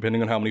scales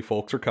depending on how many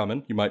folks are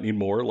coming, you might need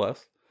more or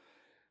less.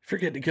 If you're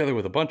getting together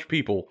with a bunch of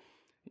people,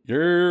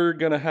 you're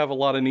going to have a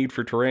lot of need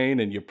for terrain,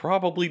 and you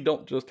probably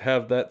don't just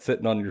have that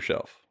sitting on your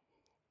shelf.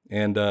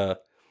 And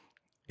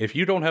if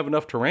you don't have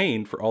enough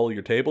terrain for all of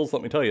your tables,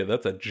 let me tell you,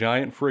 that's a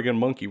giant friggin'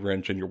 monkey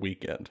wrench in your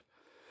weekend.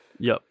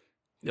 Yep.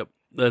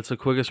 That's the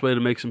quickest way to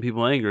make some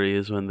people angry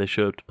is when they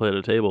show up to play at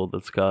a table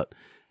that's got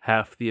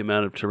half the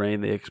amount of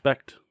terrain they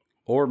expect.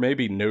 Or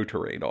maybe no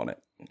terrain on it.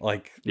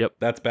 Like, Yep.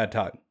 that's bad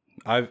time.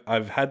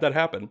 I've had that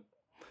happen.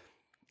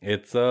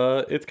 It's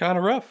kind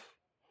of rough.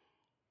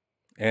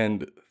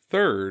 And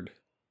third,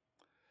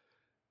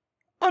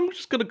 I'm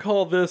just gonna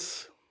call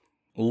this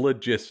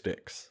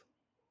logistics.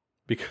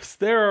 Because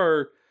there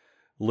are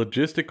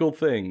logistical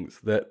things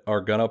that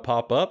are gonna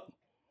pop up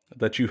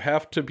that you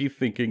have to be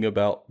thinking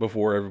about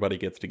before everybody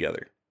gets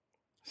together.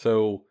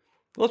 So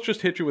let's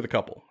just hit you with a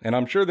couple. And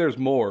I'm sure there's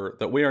more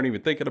that we aren't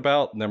even thinking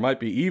about, and there might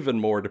be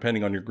even more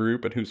depending on your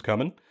group and who's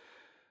coming.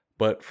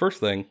 But first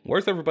thing,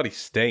 where's everybody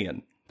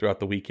staying throughout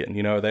the weekend?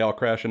 You know, are they all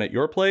crashing at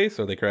your place?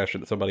 Are they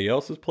crashing at somebody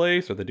else's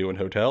place? Are they doing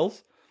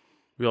hotels?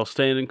 We all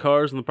staying in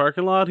cars in the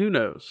parking lot? Who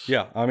knows?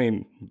 Yeah, I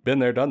mean, been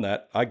there, done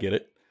that. I get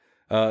it.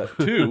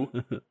 Two,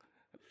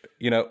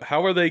 you know,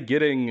 how are they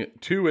getting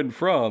to and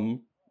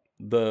from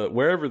the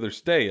wherever they're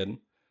staying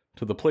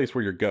to the place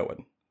where you're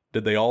going?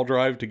 Did they all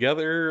drive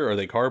together? Are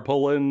they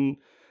carpooling?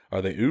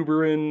 Are they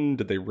Ubering?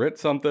 Did they rent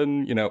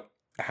something? You know,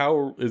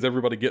 how is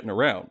everybody getting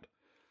around?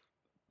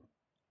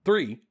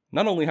 Three,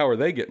 not only how are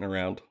they getting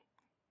around,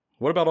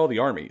 what about all the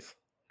armies?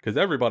 Because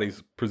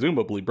everybody's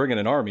presumably bringing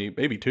an army,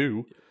 maybe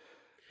two,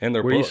 and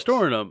their Where are you books.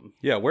 storing them?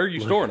 Yeah, where are you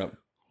storing them?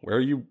 Where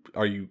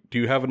are you, do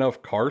you have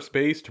enough car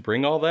space to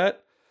bring all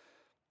that?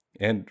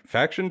 And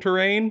faction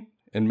terrain?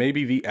 And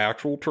maybe the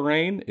actual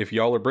terrain, if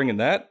y'all are bringing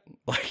that?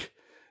 Like,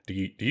 do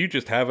you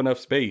just have enough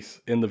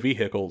space in the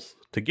vehicles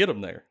to get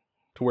them there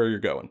to where you're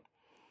going?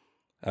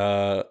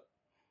 4.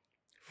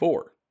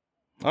 All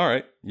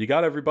right, you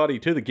got everybody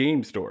to the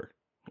game store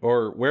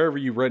or wherever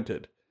you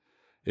rented.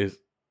 Is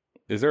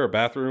there a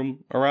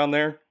bathroom around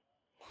there?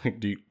 Like,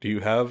 do you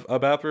have a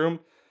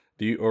bathroom?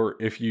 Or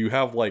if you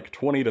have like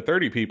 20 to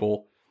 30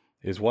 people,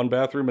 is one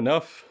bathroom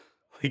enough?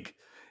 Like,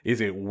 is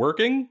it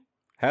working?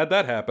 Had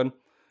that happen.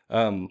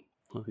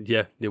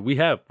 Yeah, we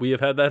have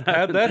had that happen.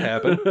 Had that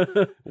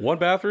happen. One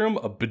bathroom,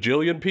 a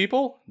bajillion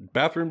people.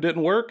 Bathroom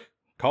didn't work.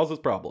 Causes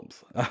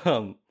problems.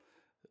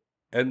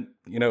 And,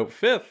 you know,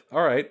 5th,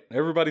 all right,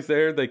 everybody's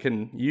there. They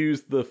can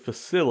use the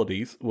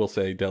facilities, we'll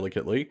say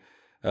delicately.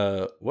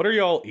 What are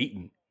y'all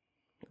eating?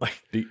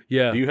 Like, do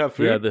you have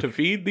food to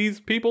feed these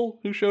people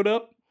who showed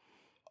up?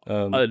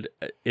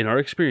 In our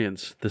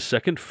experience, the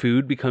second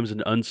food becomes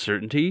an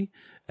uncertainty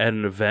at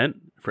an event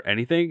for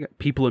anything,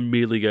 people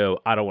immediately go,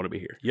 I don't want to be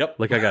here. Yep.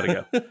 Like, I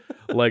gotta go.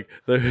 Like,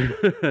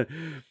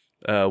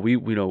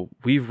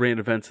 we've ran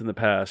events in the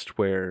past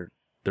where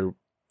their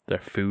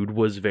food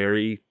was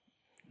very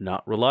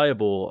not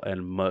reliable,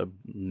 and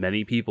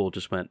many people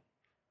just went,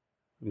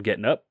 I'm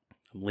getting up,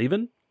 I'm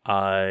leaving.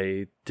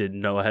 I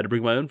didn't know I had to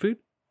bring my own food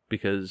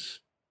because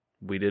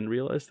we didn't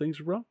realize things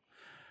were wrong.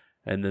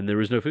 And then there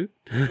was no food.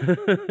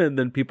 And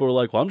then people were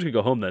like, well, I'm just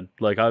gonna go home then.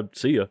 Like, I'll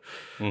see you.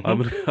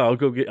 Mm-hmm.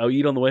 I'll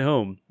eat on the way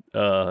home.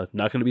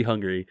 Not gonna be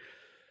hungry.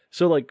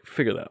 So, like,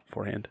 figure that out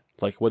beforehand.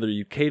 Like, whether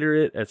you cater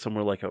it at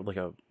somewhere like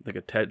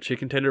a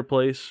chicken tender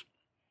place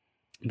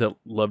that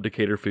love to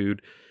cater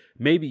food.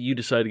 Maybe you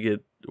decide to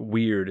get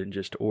weird and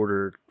just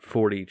order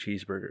 40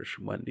 cheeseburgers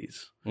from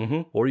Wendy's.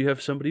 Mm-hmm. Or you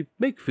have somebody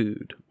make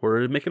food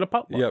or make it a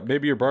potluck. Yeah,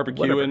 maybe you're barbecuing.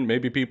 Whatever.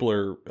 Maybe people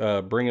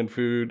are bringing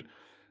food.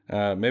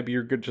 Maybe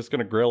you're just going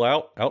to grill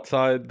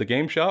outside the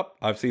game shop.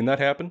 I've seen that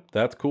happen.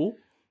 That's cool.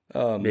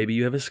 Maybe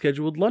you have a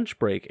scheduled lunch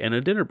break and a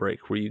dinner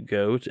break where you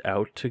go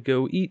out to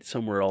go eat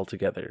somewhere all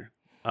together.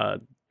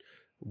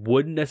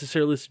 Wouldn't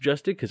necessarily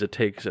suggest it because it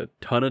takes a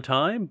ton of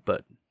time,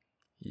 but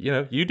you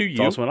know, you do you. It's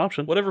also an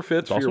option. Whatever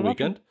fits for your an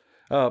weekend.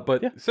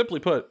 But simply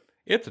put,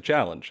 it's a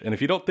challenge. And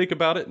if you don't think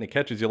about it and it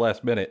catches you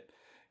last minute,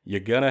 you're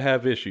going to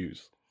have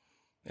issues.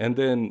 And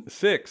then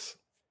 6,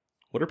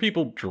 what are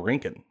people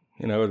drinking?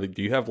 You know,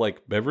 do you have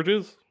like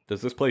beverages?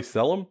 Does this place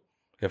sell them?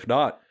 If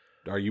not,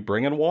 are you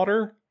bringing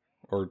water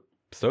or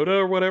soda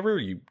or whatever?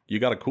 You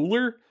got a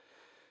cooler?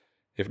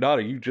 If not,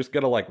 are you just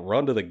going to like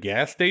run to the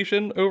gas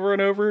station over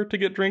and over to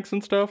get drinks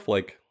and stuff?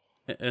 Like,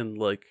 and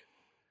like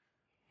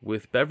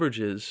with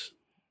beverages,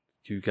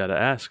 you got to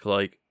ask,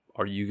 like,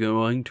 are you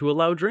going to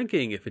allow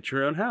drinking if it's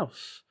your own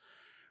house?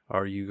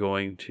 Are you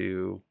going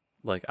to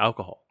like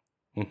alcohol?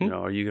 mm-hmm. You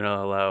know, are you going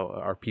to allow,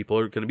 are people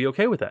going to be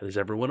okay with that? Is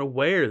everyone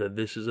aware that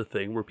this is a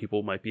thing where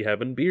people might be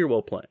having beer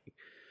while playing?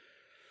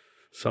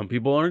 Some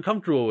people aren't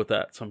comfortable with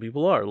that. Some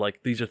people are.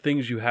 Like, these are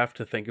things you have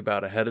to think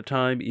about ahead of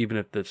time, even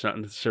if that's not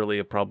necessarily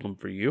a problem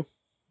for you.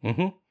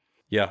 Mm-hmm.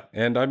 Yeah,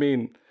 and I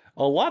mean,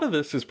 a lot of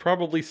this is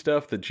probably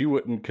stuff that you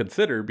wouldn't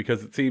consider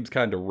because it seems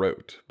kind of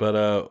rote.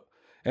 But,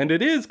 and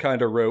it is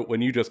kind of rote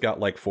when you just got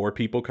like 4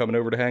 people coming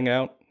over to hang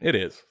out. It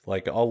is.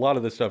 Like, a lot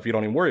of this stuff you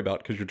don't even worry about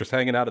because you're just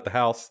hanging out at the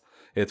house.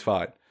 It's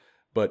fine.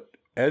 But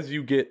as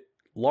you get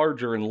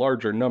larger and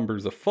larger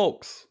numbers of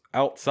folks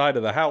outside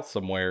of the house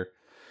somewhere,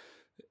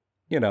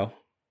 you know,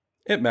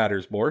 it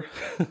matters more.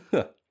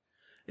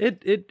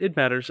 It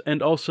matters.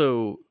 And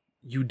also,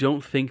 you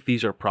don't think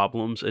these are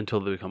problems until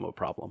they become a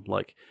problem.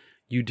 Like,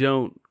 you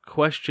don't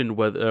question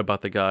whether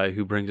about the guy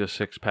who brings a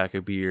 6-pack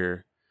of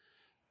beer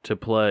to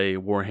play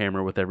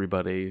Warhammer with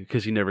everybody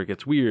because he never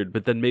gets weird,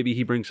 but then maybe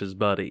he brings his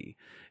buddy,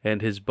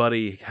 and his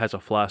buddy has a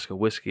flask of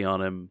whiskey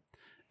on him,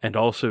 and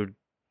also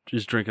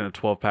is drinking a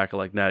 12-pack of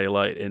like Natty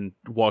Light, and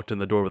walked in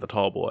the door with a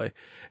tall boy,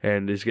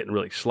 and is getting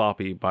really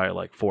sloppy by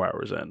like 4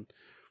 hours in,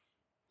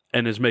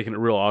 and is making it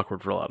real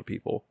awkward for a lot of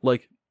people.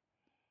 Like,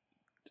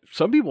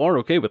 some people aren't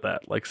okay with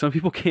that. Like, some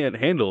people can't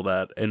handle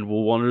that and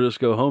will want to just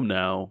go home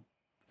now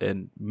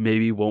and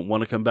maybe won't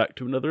want to come back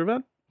to another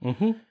event.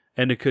 Mm-hmm.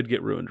 And it could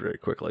get ruined very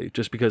quickly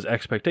just because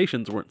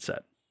expectations weren't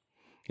set.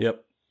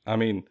 Yep. I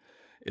mean,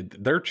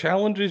 there are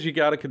challenges you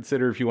got to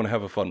consider if you want to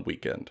have a fun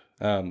weekend.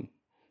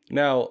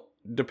 Now,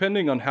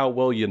 depending on how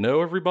well you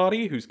know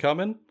everybody who's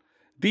coming,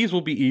 these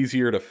will be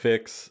easier to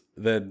fix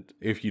than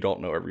if you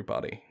don't know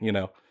everybody, you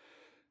know.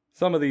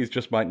 Some of these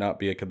just might not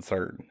be a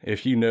concern.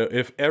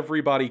 If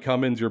everybody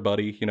coming's your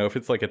buddy, you know, if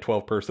it's like a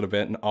 12-person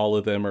event and all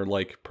of them are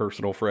like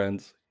personal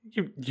friends,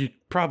 you're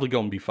probably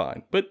going to be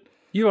fine. But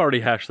you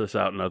already hashed this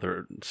out in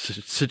other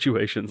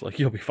situations. Like,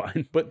 you'll be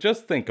fine. But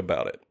just think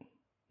about it.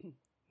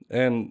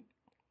 And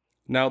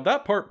now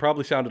that part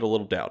probably sounded a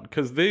little down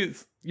because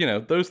these, you know,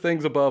 those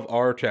things above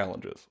are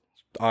challenges.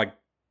 I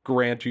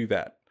grant you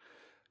that.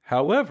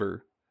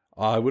 However,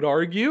 I would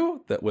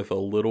argue that with a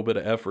little bit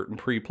of effort and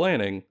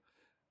pre-planning,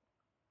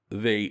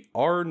 they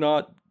are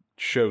not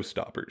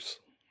showstoppers.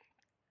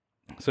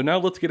 So now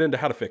let's get into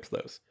how to fix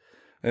those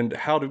and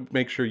how to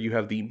make sure you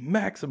have the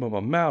maximum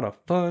amount of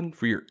fun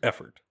for your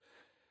effort.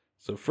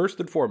 So first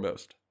and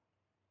foremost,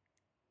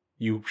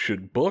 you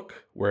should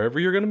book wherever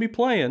you're going to be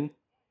playing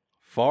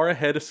far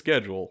ahead of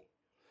schedule.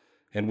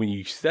 And when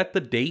you set the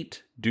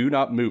date, do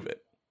not move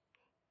it.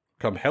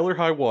 Come hell or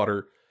high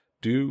water,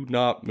 do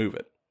not move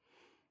it.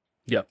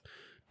 Yep.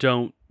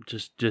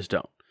 Just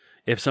don't.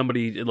 If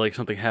somebody, like,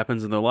 something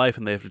happens in their life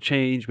and they have to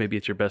change, maybe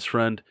it's your best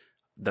friend,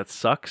 that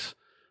sucks.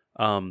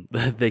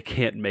 They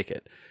can't make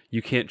it.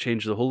 You can't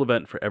change the whole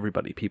event for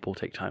everybody. People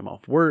take time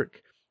off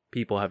work.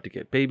 People have to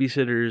get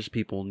babysitters.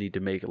 People need to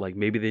make, like,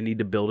 maybe they need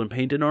to build and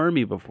paint an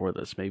army before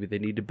this. Maybe they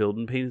need to build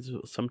and paint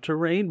some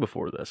terrain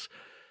before this.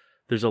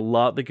 There's a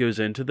lot that goes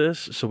into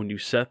this. So when you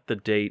set the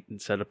date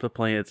and set up the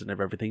plans and have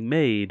everything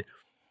made,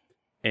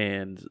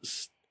 and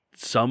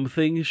some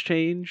things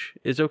change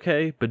is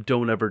okay, but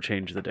don't ever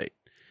change the date.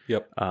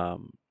 Yep.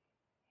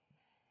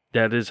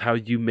 That is how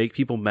you make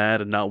people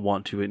mad and not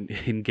want to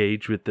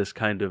engage with this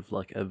kind of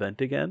like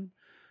event again.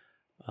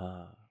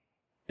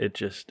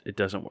 It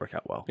doesn't work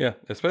out well. Yeah,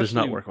 especially does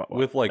not work out well,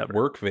 with like ever.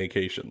 work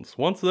vacations.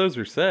 Once those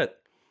are set,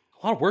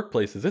 a lot of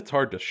workplaces, it's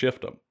hard to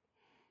shift them.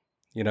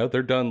 You know,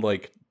 they're done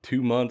like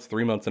 2 months,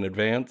 3 months in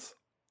advance.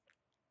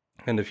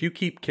 And if you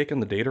keep kicking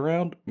the date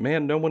around,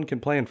 man, no one can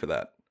plan for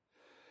that.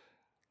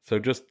 So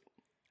just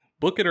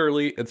book it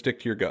early and stick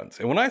to your guns.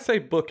 And when I say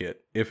book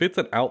it, if it's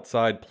an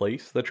outside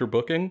place that you're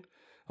booking,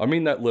 I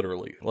mean that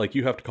literally. Like,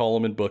 you have to call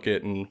them and book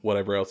it and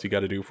whatever else you got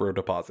to do for a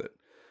deposit.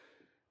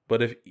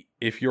 But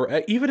if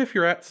you're even if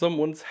you're at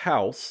someone's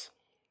house,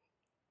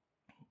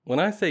 when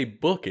I say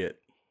book it,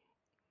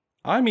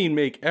 I mean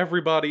make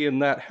everybody in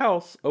that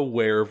house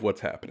aware of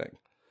what's happening.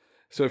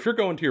 So if you're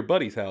going to your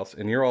buddy's house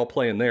and you're all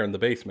playing there in the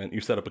basement,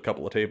 you set up a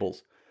couple of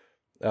tables.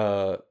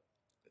 You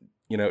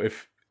know,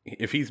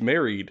 if he's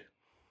married,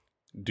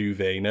 do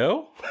they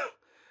know?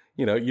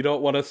 You know, you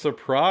don't want to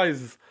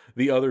surprise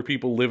the other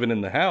people living in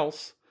the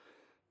house.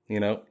 You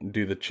know,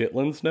 do the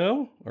Chitlins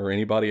know? Or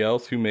anybody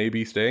else who may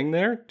be staying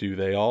there? Do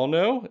they all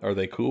know? Are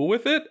they cool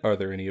with it? Are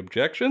there any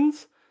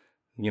objections?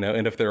 You know,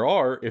 and if there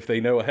are, if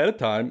they know ahead of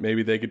time,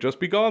 maybe they could just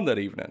be gone that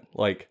evening.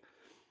 Like,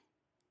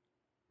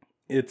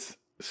 it's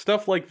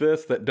stuff like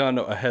this that done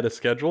ahead of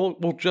schedule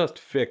will just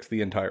fix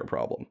the entire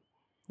problem.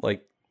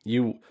 Like,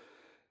 you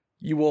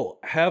will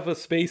have a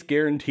space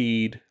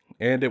guaranteed,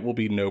 and it will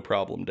be no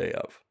problem day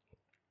of.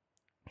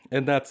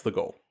 And that's the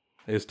goal,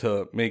 is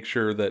to make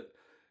sure that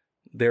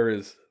there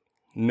is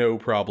no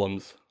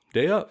problems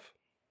day of.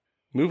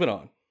 Moving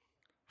on.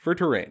 For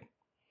terrain.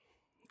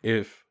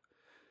 If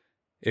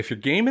you're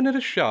gaming at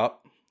a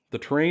shop, the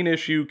terrain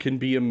issue can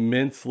be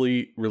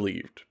immensely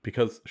relieved,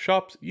 because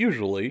shops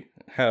usually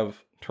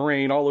have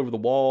terrain all over the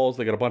walls,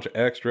 they got a bunch of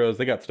extras,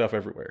 they got stuff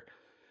everywhere.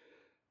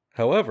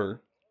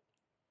 However,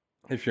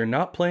 if you're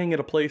not playing at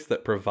a place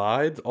that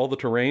provides all the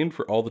terrain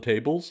for all the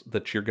tables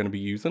that you're going to be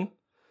using,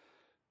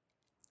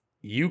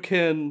 you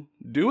can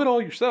do it all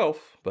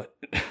yourself, but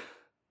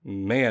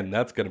man,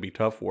 that's going to be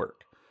tough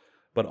work.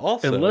 But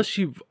also, unless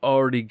you've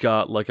already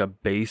got like a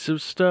base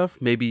of stuff,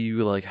 maybe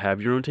you like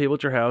have your own table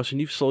at your house and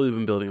you've slowly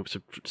been building up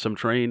some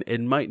terrain. It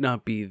might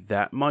not be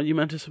that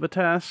monumentous of a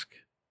task,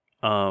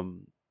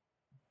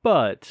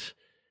 but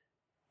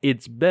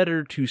it's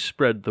better to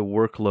spread the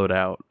workload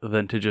out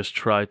than to just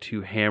try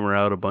to hammer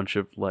out a bunch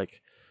of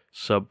like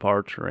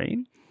subpar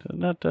terrain.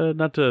 Not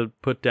to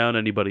put down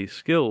anybody's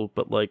skill,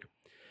 but like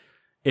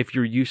if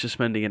you're used to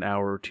spending an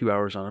hour or 2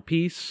 hours on a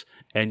piece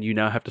and you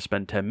now have to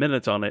spend 10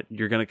 minutes on it,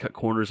 you're going to cut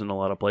corners in a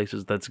lot of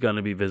places. That's going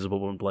to be visible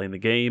when playing the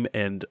game.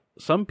 And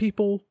some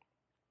people,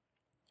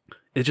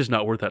 it's just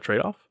not worth that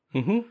trade-off.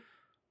 Mm-hmm.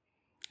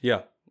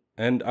 Yeah.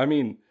 And I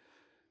mean,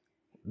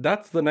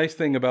 that's the nice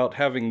thing about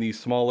having these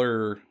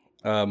smaller,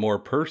 more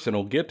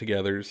personal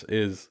get-togethers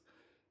is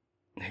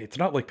it's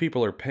not like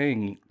people are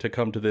paying to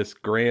come to this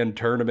grand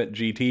tournament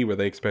GT where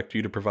they expect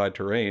you to provide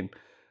terrain.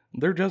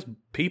 They're just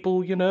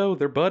people,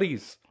 they're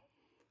buddies.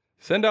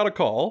 Send out a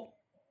call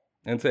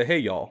and say, hey,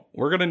 y'all,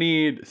 we're going to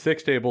need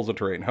 6 tables of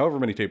terrain, however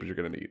many tables you're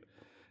going to need.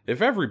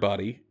 If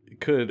everybody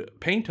could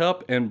paint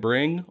up and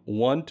bring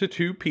 1 to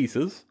 2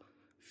 pieces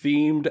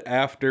themed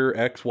after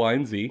X, Y,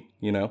 and Z,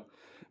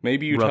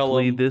 maybe you tell them...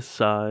 Roughly this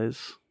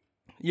size.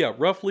 Yeah,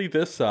 roughly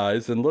this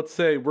size. And let's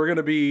say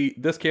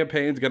this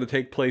campaign's going to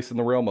take place in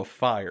the realm of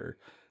fire.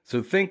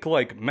 So think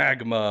like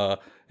magma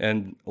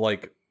and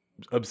like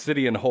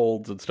obsidian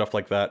holds and stuff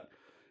like that,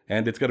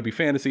 and it's going to be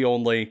fantasy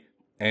only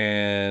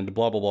and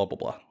blah blah blah blah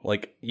blah.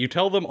 Like, you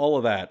tell them all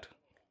of that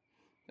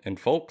and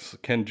folks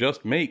can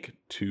just make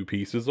 2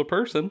 pieces a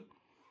person,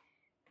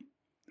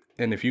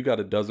 and if you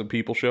got a dozen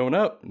people showing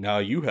up, now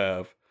you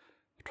have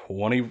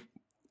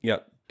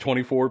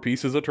 24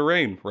 pieces of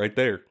terrain right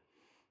there.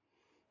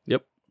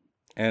 Yep.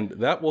 And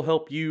that will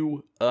help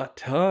you a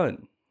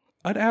ton,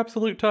 an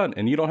absolute ton,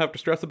 and you don't have to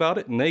stress about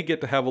it, and they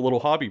get to have a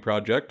little hobby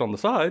project on the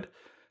side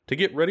to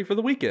get ready for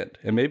the weekend.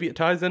 And maybe it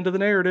ties into the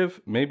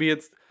narrative. Maybe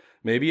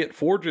it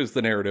forges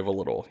the narrative a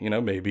little.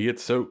 Maybe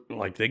it's so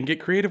like they can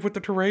get creative with the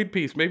terrain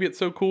piece. Maybe it's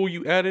so cool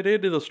you add it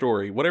into the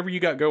story. Whatever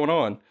you got going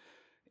on,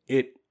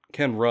 it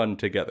can run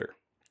together.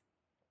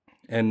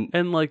 And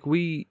like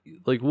we'll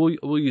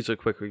use a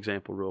quick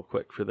example real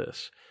quick for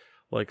this.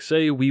 Like,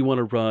 say we want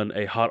to run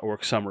a Hot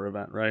Orc Summer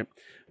event, right?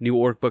 New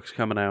Orc books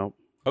coming out.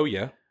 Oh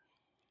yeah.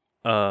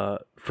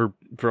 For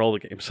all the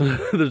games.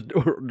 There's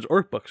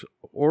orc books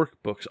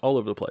all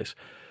over the place.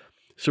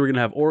 So we're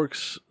gonna have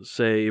orcs,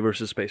 say,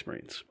 versus Space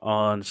Marines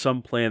on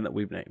some planet that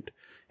we've named,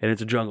 and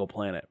it's a jungle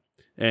planet,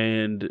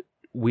 and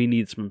we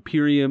need some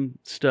Imperium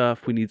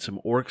stuff. We need some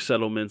orc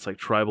settlements, like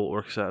tribal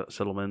orc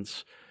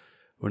settlements.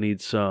 We need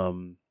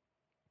some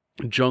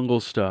jungle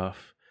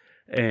stuff,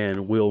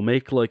 and we'll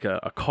make like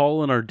a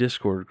call in our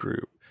Discord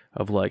group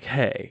of like,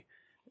 hey,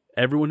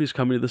 everyone who's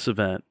coming to this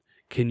event,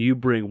 can you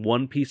bring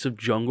 1 piece of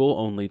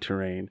jungle-only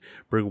terrain,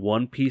 bring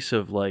 1 piece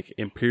of, like,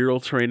 Imperial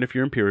terrain if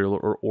you're Imperial,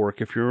 or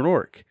Orc if you're an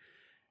Orc?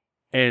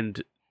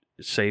 And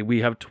say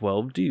we have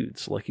 12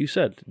 dudes, like you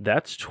said,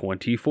 that's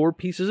 24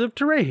 pieces of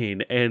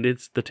terrain, and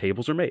the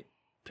tables are made.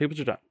 Tables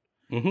are done.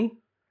 Mm-hmm.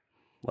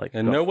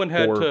 And no one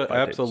had to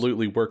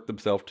absolutely work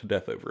themselves to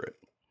death over it.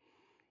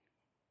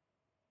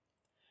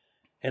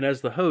 And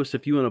as the host,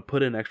 if you want to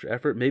put in extra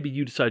effort, maybe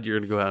you decide you're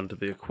going to go out into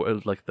the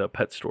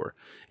pet store,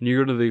 and you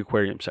go to the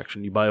aquarium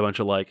section. You buy a bunch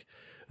of like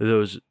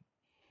those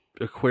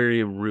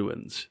aquarium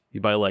ruins.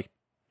 You buy like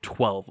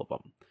 12 of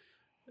them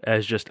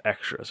as just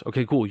extras.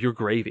 Okay, cool. You're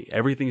gravy.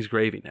 Everything's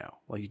gravy now.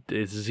 Like,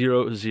 it's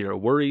zero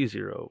worry,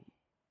 zero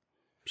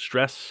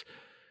stress.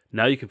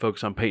 Now you can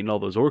focus on painting all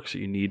those orcs that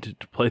you need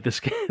to play this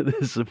game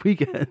this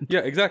weekend.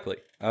 Yeah, exactly.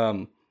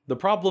 The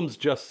problem's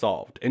just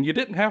solved, and you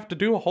didn't have to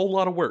do a whole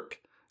lot of work.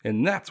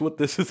 And that's what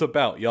this is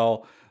about,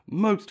 y'all.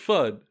 Most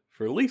fun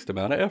for least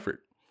amount of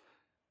effort.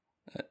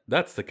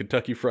 That's the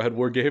Kentucky Fried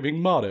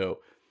Wargaming motto.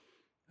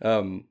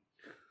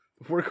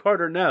 Work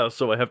harder now,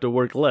 so I have to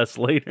work less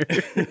later.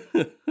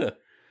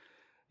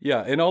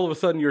 Yeah, and all of a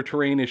sudden your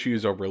terrain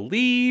issues are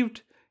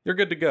relieved. You're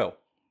good to go.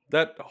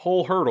 That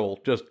whole hurdle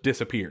just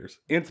disappears.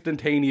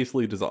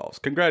 Instantaneously dissolves.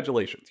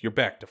 Congratulations, you're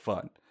back to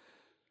fun.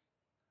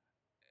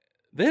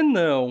 Then,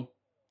 though,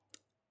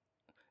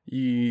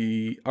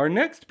 our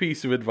next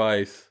piece of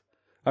advice,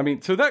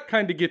 so that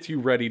kind of gets you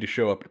ready to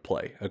show up to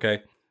play,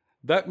 okay?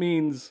 That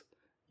means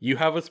you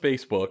have a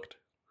space booked.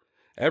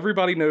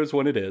 Everybody knows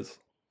when it is.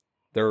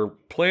 They're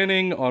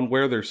planning on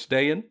where they're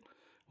staying,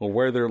 or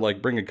where they're like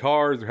bringing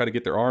cars, or how to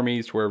get their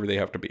armies to wherever they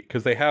have to be,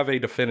 because they have a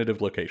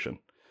definitive location.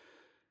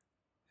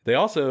 They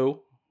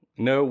also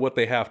know what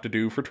they have to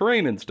do for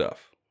terrain and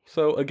stuff.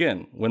 So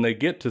again, when they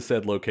get to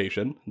said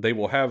location, they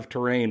will have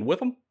terrain with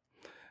them,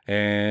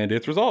 and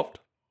it's resolved.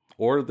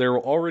 Or there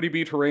will already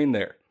be terrain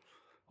there.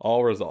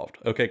 All resolved.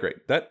 Okay,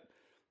 great. That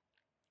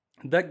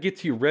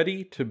gets you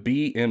ready to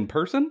be in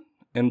person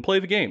and play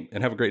the game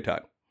and have a great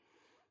time.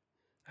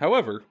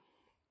 However,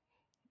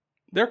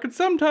 there could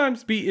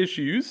sometimes be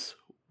issues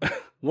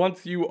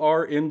once you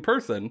are in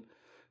person,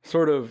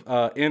 sort of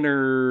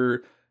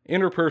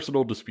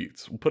interpersonal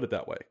disputes. We'll put it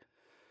that way.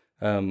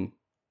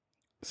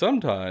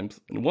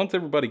 Sometimes, once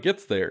everybody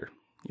gets there,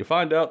 you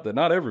find out that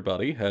not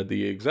everybody had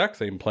the exact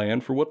same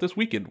plan for what this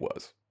weekend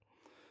was.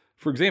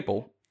 For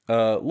example,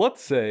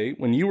 let's say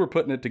when you were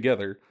putting it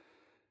together,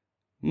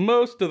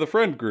 most of the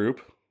friend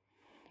group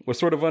was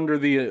sort of under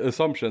the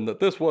assumption that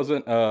this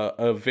wasn't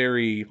a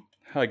very,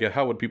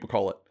 how would people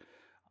call it,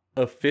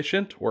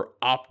 efficient or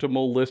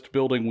optimal list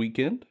building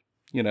weekend.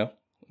 You know,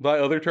 by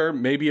other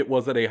term, maybe it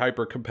wasn't a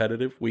hyper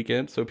competitive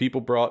weekend, so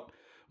people brought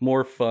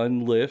more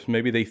fun lists.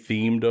 Maybe they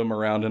themed them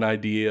around an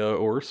idea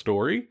or a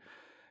story.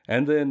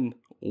 And then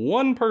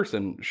one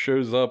person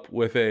shows up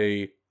with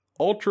a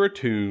ultra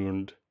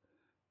tuned,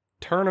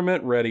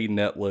 tournament ready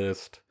net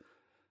list,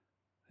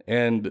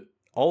 and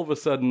all of a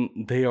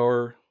sudden they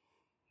are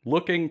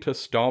looking to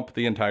stomp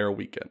the entire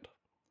weekend.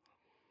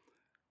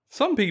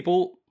 Some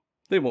people,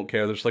 they won't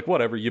care. They're just like,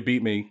 whatever, you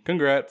beat me,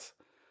 congrats.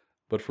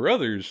 But for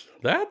others,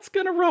 that's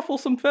gonna ruffle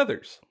some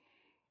feathers.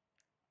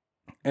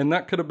 And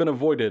that could have been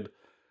avoided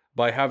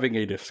by having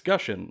a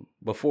discussion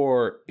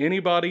before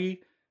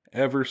anybody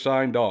ever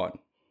signed on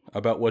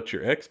about what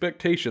your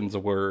expectations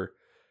were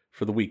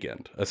for the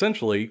weekend.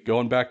 Essentially,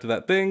 going back to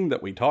that thing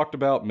that we talked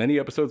about many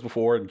episodes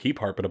before and keep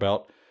harping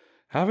about,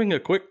 having a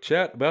quick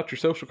chat about your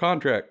social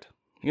contract.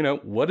 You know,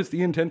 what is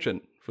the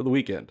intention for the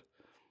weekend?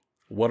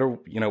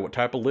 What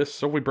type of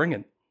lists are we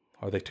bringing?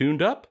 Are they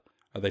tuned up?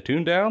 Are they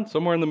tuned down?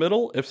 Somewhere in the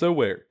middle? If so,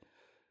 where?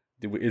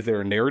 Is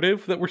there a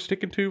narrative that we're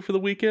sticking to for the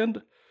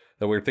weekend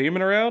that we're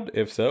theming around?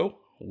 If so,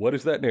 what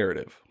is that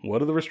narrative?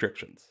 What are the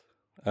restrictions?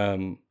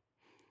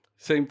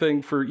 Same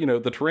thing for,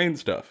 the terrain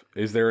stuff.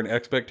 Is there an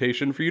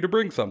expectation for you to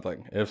bring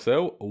something? If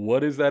so,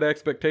 what is that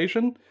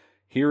expectation?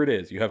 Here it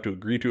is. You have to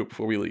agree to it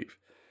before we leave.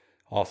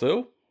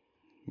 Also,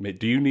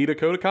 do you need a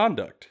code of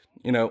conduct?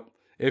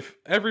 If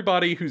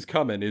everybody who's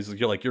coming is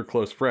your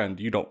close friend,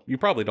 you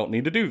probably don't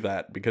need to do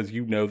that because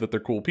you know that they're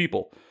cool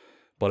people.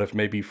 But if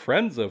maybe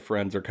friends of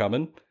friends are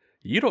coming,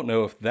 you don't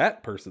know if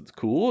that person's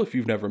cool if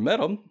you've never met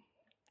them.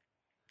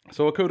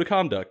 So a code of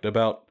conduct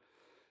about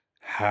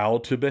how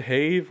to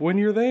behave when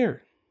you're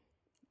there.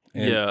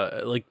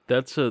 Yeah,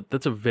 that's a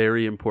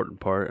very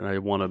important part, and I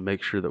want to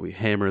make sure that we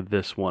hammer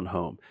this one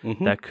home.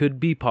 Mm-hmm. That could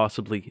be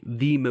possibly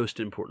the most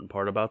important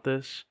part about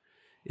this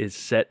is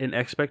set an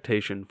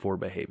expectation for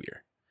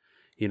behavior.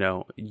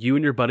 You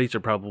and your buddies are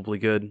probably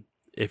good.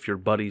 If your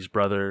buddy's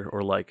brother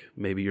or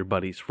maybe your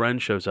buddy's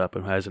friend shows up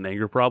and has an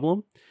anger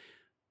problem,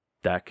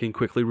 that can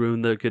quickly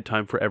ruin the good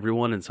time for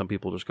everyone, and some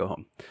people just go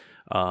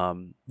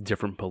home.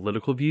 Different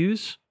political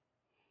views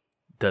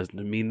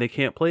doesn't mean they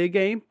can't play a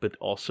game, but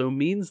also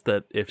means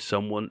that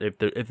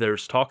if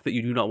there's talk that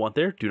you do not want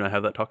there, do not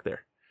have that talk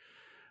there.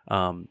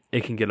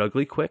 It can get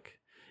ugly quick.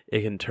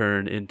 It can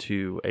turn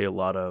into a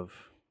lot of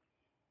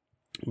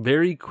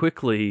very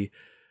quickly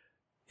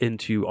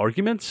into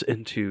arguments,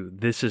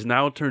 this is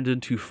now turned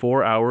into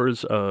 4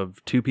 hours of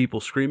two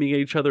people screaming at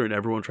each other and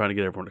everyone trying to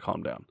get everyone to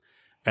calm down.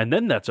 And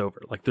then that's over.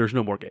 There's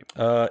no more game.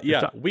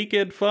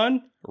 Weekend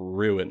fun,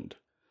 ruined.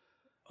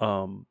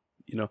 I'm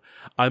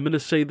going to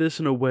say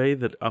this in a way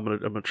that I'm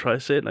going to try to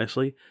say it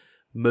nicely.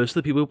 Most of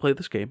the people who play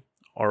this game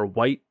are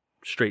white,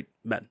 straight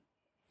men.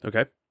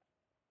 Okay?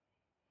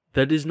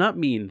 That does not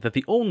mean that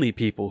the only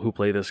people who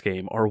play this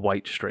game are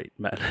white, straight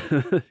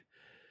men.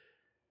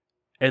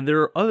 And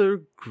there are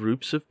other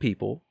groups of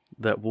people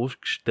that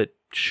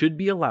should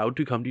be allowed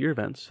to come to your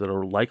events, that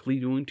are likely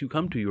going to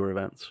come to your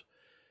events,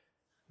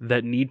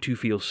 that need to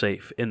feel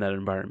safe in that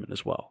environment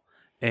as well.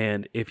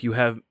 And if you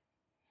have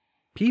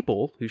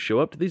people who show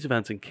up to these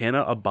events and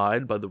cannot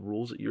abide by the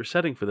rules that you're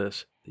setting for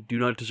this, they do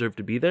not deserve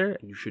to be there,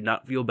 and you should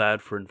not feel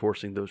bad for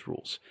enforcing those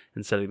rules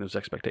and setting those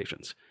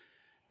expectations.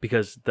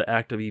 Because the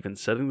act of even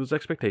setting those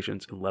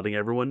expectations and letting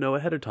everyone know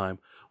ahead of time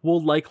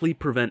will likely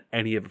prevent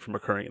any of it from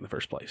occurring in the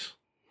first place.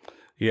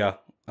 Yeah.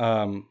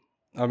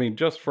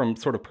 Just from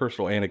sort of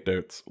personal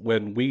anecdotes,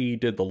 when we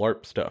did the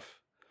LARP stuff,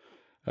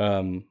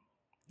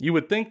 you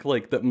would think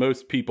that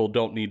most people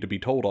don't need to be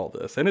told all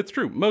this. And it's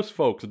true. Most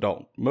folks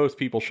don't. Most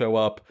people show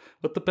up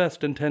with the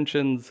best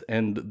intentions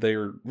and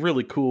they're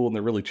really cool and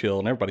they're really chill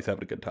and everybody's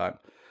having a good time.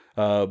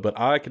 But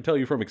I can tell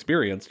you from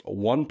experience,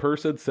 one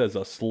person says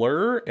a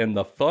slur and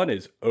the fun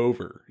is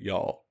over,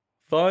 y'all.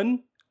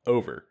 Fun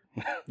over.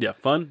 Yeah,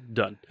 fun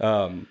done.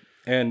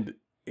 And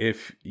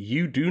if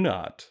you do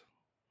not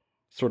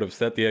sort of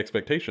set the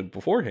expectation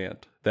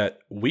beforehand that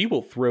we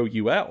will throw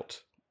you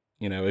out,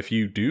 if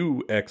you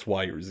do X,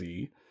 Y, or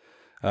Z,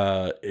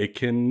 it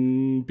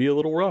can be a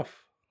little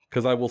rough.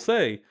 Because I will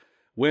say,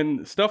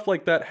 when stuff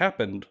like that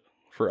happened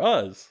for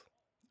us,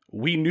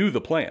 we knew the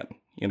plan,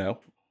 In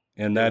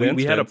that instance,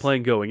 we had a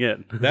plan going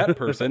in. That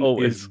person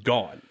is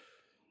gone.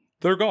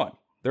 They're gone.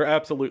 They're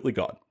absolutely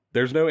gone.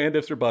 There's no and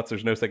ifs or buts.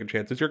 There's no second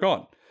chances. You're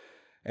gone.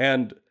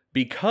 And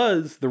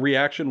because the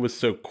reaction was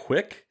so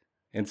quick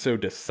and so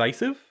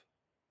decisive,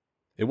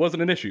 it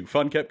wasn't an issue.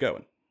 Fun kept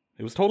going.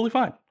 It was totally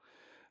fine.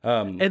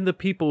 And the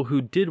people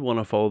who did want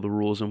to follow the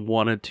rules and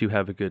wanted to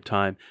have a good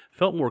time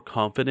felt more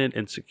confident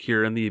and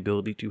secure in the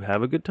ability to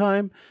have a good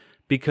time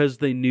because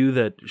they knew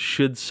that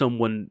should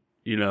someone,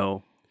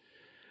 and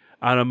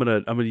I'm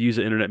gonna use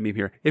an internet meme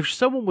here. If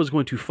someone was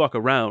going to fuck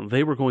around,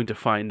 they were going to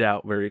find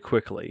out very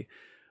quickly.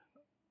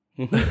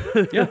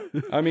 Yeah,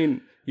 I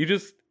mean,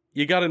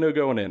 you got to know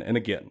going in. And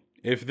again,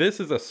 if this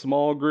is a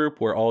small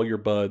group where all your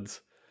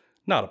buds,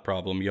 not a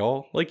problem,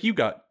 y'all. Like, you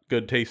got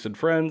good tasted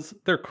friends.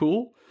 They're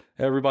cool.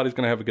 Everybody's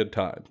going to have a good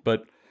time.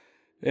 But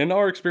in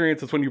our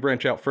experience, it's when you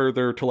branch out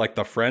further to like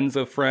the friends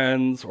of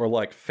friends or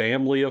like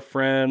family of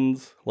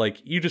friends.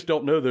 Like, you just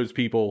don't know those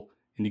people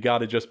and you got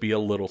to just be a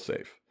little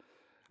safe.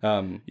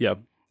 Yeah.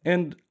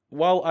 And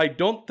while I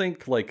don't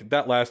think like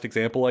that last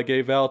example I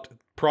gave out,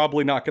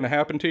 probably not going to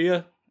happen to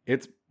you,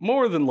 it's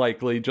more than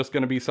likely just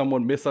going to be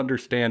someone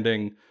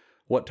misunderstanding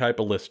what type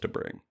of list to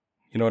bring.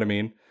 You know what I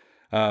mean?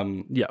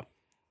 Yeah.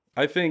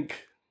 I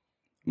think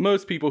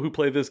most people who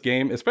play this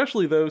game,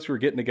 especially those who are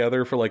getting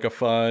together for like a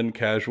fun,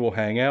 casual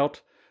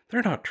hangout,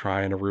 they're not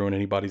trying to ruin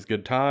anybody's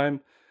good time.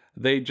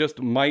 They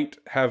just might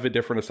have a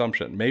different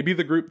assumption. Maybe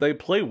the group they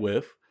play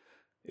with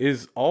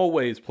is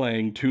always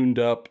playing tuned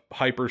up,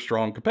 hyper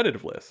strong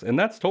competitive lists. And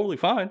that's totally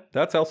fine.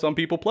 That's how some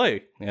people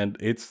play. And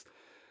it's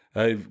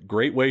a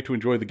great way to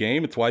enjoy the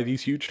game. It's why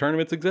these huge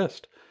tournaments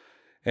exist.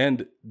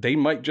 And they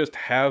might just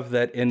have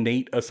that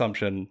innate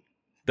assumption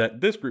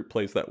that this group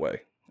plays that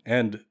way.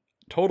 And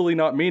totally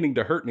not meaning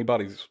to hurt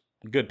anybody's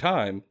good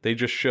time. They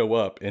just show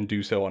up and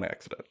do so on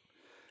accident.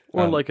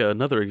 Or like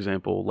another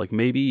example, like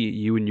maybe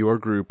you and your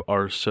group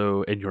are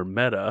so, and your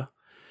meta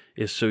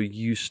is so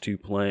used to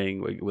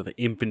playing with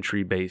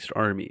infantry-based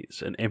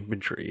armies and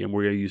infantry, and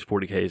we're going to use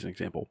 40k as an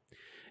example.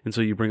 And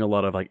so you bring a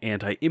lot of like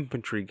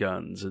anti-infantry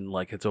guns, and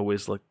like it's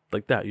always like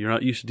that. You're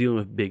not used to dealing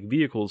with big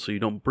vehicles, so you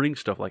don't bring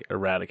stuff like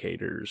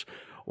eradicators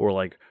or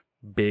like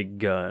big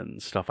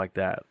guns, stuff like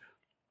that.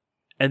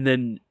 And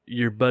then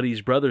your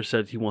buddy's brother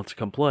said he wants to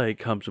come play,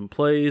 comes and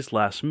plays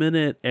last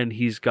minute, and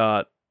he's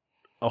got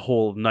a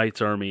whole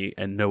Knights army,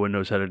 and no one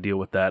knows how to deal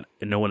with that,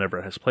 and no one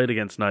ever has played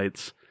against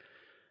Knights.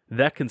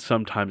 That can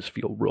sometimes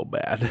feel real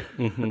bad.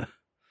 Mm-hmm.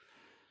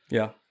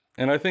 Yeah.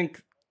 And I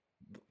think,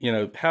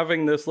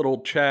 having this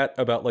little chat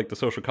about like the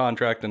social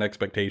contract and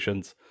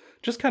expectations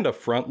just kind of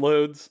front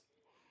loads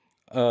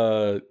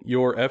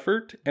your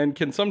effort and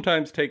can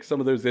sometimes take some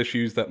of those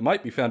issues that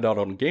might be found out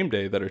on game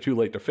day that are too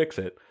late to fix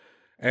it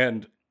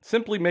and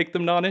simply make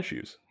them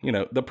non-issues.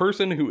 The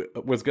person who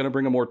was going to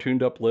bring a more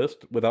tuned up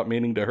list without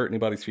meaning to hurt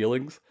anybody's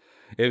feelings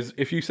is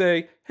if you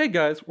say, hey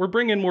guys, we're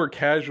bringing more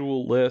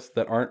casual lists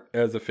that aren't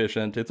as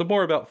efficient. It's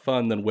more about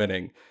fun than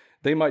winning.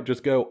 They might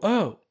just go,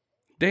 oh,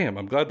 damn,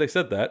 I'm glad they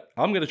said that.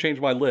 I'm going to change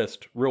my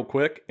list real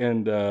quick.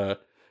 And here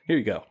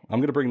you go. I'm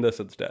going to bring this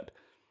instead.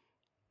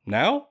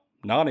 Now,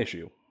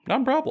 non-issue,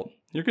 non-problem.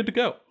 You're good to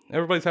go.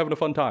 Everybody's having a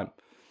fun time.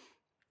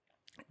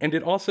 And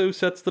it also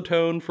sets the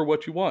tone for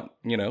what you want.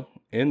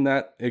 In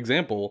that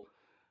example,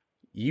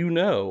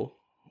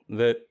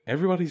 that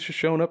everybody's just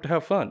showing up to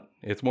have fun.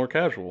 It's more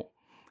casual.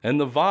 And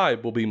the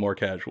vibe will be more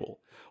casual.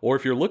 Or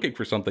if you're looking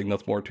for something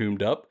that's more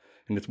tuned up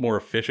and it's more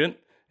efficient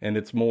and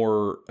it's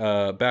more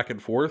back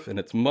and forth and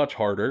it's much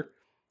harder,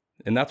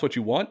 and that's what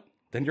you want,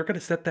 then you're going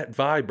to set that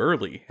vibe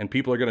early and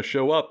people are going to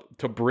show up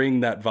to bring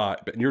that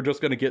vibe. And you're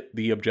just going to get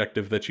the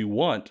objective that you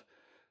want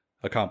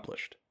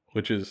accomplished,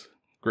 which is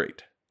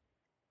great.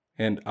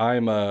 And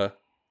I'm a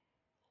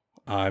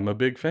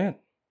big fan.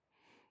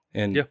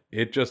 And yeah.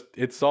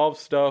 it solves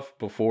stuff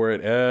before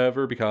it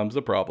ever becomes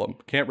a problem.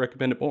 Can't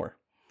recommend it more.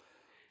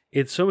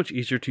 It's so much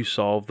easier to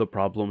solve the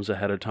problems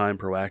ahead of time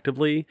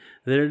proactively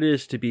than it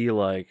is to be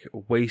like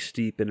waist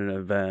deep in an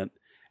event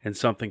and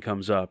something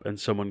comes up and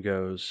someone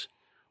goes,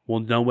 well,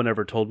 no one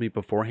ever told me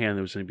beforehand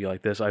it was going to be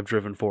like this. I've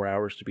driven 4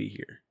 hours to be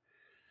here.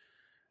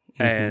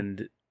 Mm-hmm.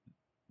 And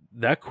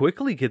that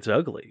quickly gets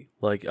ugly.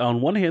 Like, on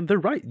one hand, they're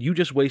right. You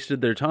just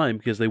wasted their time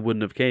because they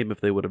wouldn't have came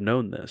if they would have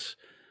known this.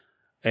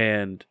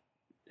 And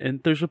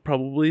there's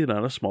probably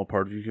not a small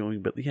part of you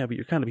going, but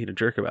you're kind of being a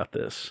jerk about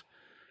this.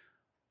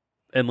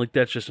 And like,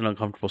 that's just an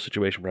uncomfortable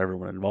situation for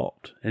everyone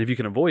involved. And if you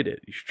can avoid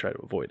it, you should try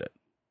to avoid it.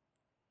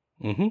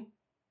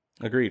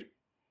 Mm-hmm. Agreed.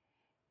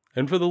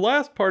 And for the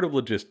last part of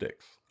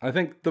logistics, I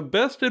think the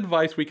best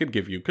advice we could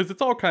give you, because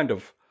it's all kind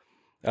of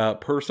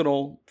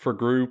personal for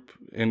group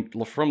and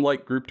from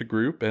like group to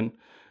group, and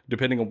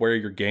depending on where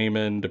you're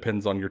gaming,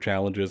 depends on your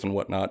challenges and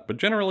whatnot. But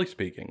generally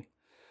speaking,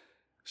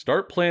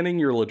 start planning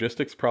your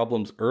logistics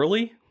problems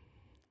early.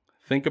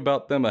 Think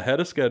about them ahead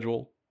of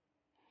schedule.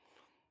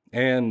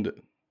 And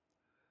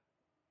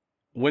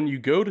when you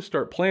go to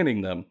start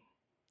planning them,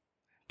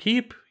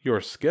 keep your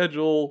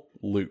schedule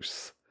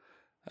loose.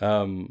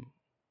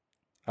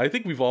 I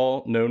think we've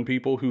all known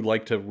people who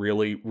like to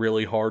really,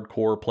 really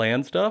hardcore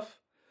plan stuff,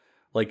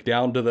 like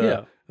down to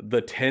the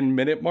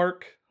 10-minute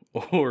mark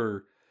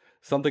or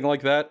something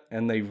like that,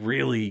 and they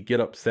really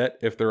get upset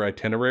if their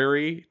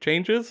itinerary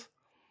changes.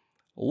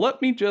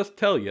 Let me just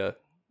tell you,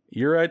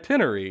 your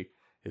itinerary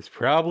is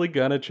probably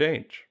gonna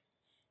change.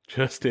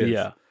 Just is.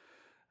 Yeah.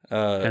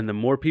 And the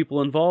more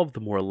people involved,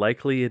 the more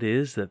likely it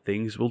is that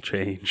things will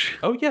change.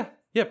 Oh, yeah.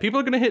 Yeah, people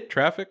are going to hit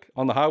traffic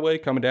on the highway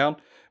coming down.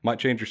 Might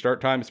change your start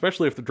time,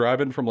 especially if they're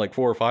driving from like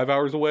 4 or 5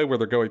 hours away where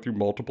they're going through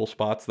multiple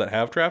spots that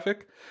have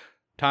traffic.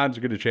 Times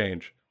are going to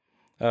change.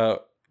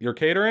 Your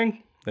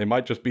catering, They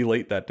might just be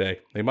late that day.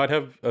 They might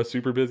have a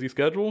super busy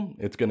schedule.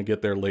 It's going to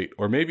get there late.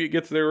 Or maybe it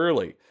gets there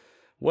early.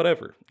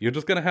 Whatever. You're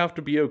just going to have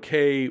to be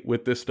okay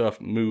with this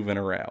stuff moving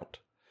around.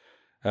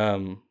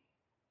 And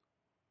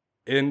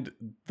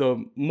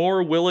the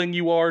more willing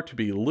you are to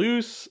be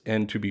loose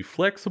and to be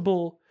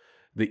flexible,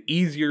 the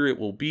easier it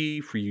will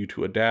be for you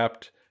to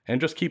adapt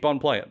and just keep on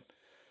playing.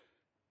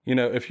 You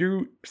know, if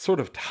you're sort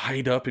of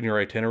tied up in your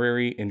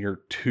itinerary and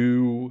you're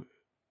too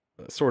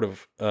sort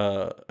of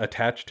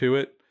attached to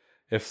it,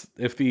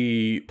 if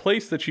the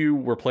place that you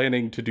were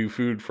planning to do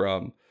food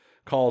from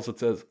calls that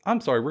says, I'm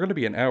sorry, we're going to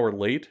be an hour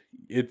late,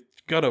 it's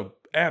going to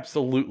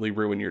absolutely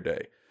ruin your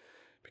day.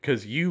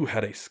 Because you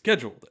had a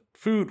schedule that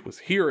food was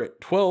here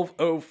at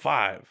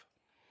 12:05.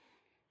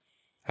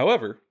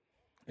 However,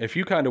 if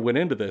you kind of went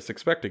into this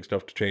expecting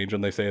stuff to change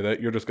and they say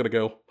that, you're just going to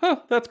go,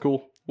 huh, that's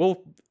cool.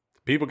 Well,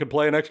 people can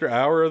play an extra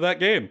hour of that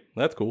game.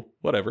 That's cool.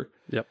 Whatever.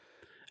 Yep.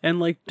 And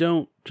like,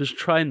 don't just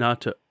try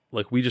not to,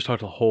 like, we just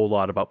talked a whole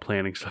lot about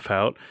planning stuff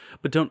out,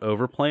 but don't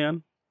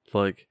overplan.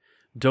 Like,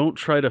 don't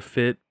try to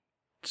fit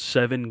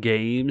 7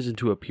 games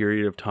into a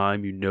period of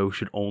time you know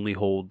should only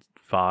hold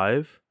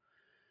 5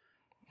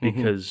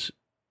 because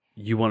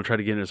you want to try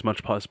to get in as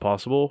much as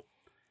possible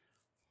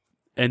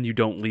and you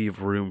don't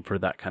leave room for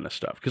that kind of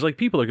stuff. Because, like,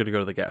 people are going to go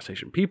to the gas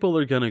station. People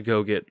are going to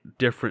go get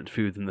different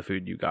food than the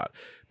food you got.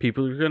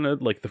 People are going to,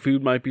 like, the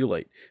food might be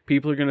late.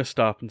 People are going to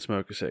stop and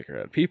smoke a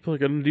cigarette. People are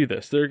going to do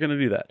this. They're going to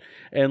do that.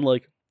 And,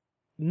 like,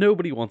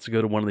 nobody wants to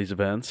go to one of these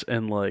events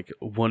and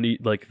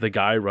the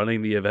guy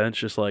running the event's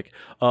just like,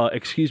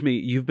 excuse me,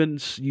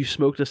 you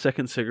smoked a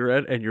second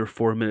cigarette and you're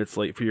 4 minutes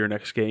late for your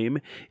next game.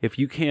 If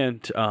you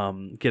can't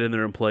get in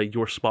there and play,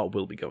 your spot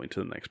will be going to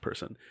the next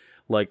person.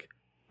 Like,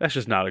 that's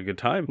just not a good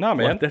time. Nah,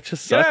 man. Like, that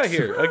just sucks. Get out of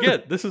here.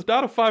 Again, this is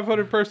not a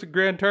 500-person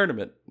grand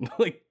tournament.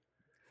 Like,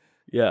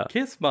 yeah.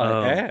 Kiss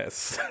my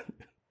ass.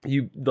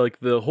 You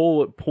like the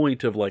whole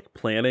point of like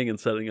planning and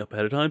setting up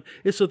ahead of time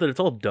is so that it's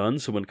all done.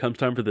 So when it comes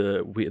time for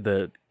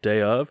the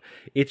day of,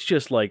 it's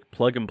just like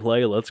plug and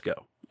play. Let's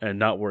go and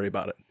not worry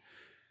about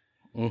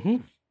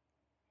it.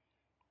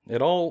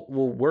 It all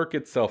will work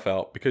itself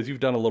out because you've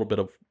done a little bit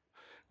of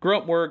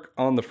grunt work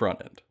on the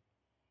front end.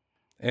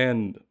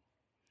 And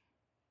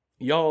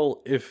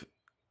y'all, if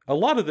a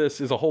lot of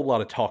this is a whole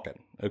lot of talking,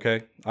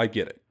 okay? I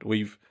get it.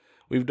 We've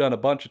done a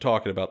bunch of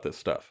talking about this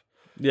stuff.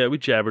 Yeah, we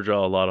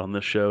jabberjaw a lot on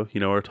this show.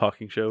 You know, our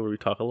talking show where we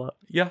talk a lot.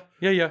 Yeah.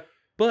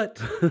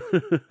 But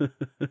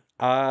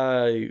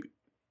I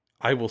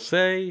will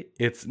say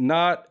it's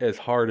not as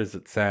hard as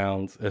it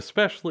sounds,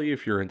 especially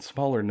if you're in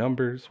smaller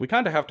numbers. We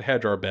kind of have to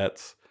hedge our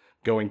bets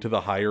going to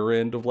the higher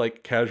end of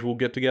like casual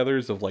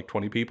get-togethers of like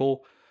 20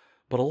 people.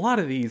 But a lot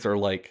of these are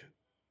like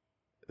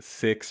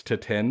 6 to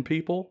 10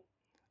 people,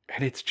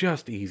 and it's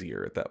just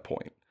easier at that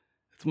point.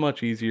 It's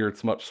much easier.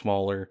 It's much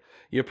smaller.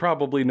 You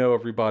probably know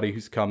everybody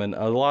who's coming.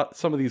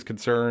 Some of these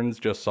concerns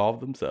just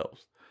solve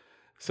themselves.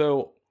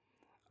 So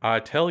I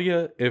tell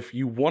you, if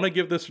you want to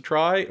give this a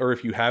try, or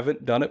if you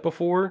haven't done it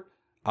before,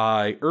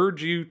 I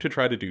urge you to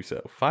try to do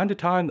so. Find a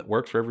time that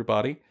works for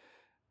everybody.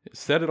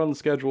 Set it on the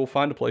schedule.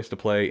 Find a place to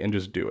play and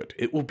just do it.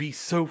 It will be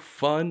so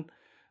fun.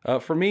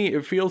 For me,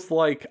 it feels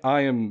like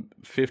I am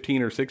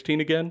 15 or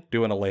 16 again,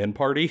 doing a LAN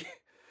party.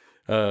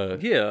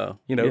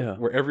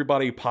 Where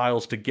everybody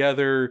piles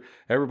together,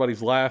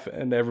 everybody's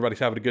laughing, everybody's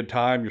having a good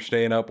time. You're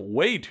staying up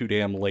way too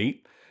damn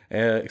late,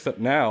 except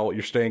now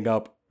you're staying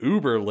up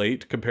uber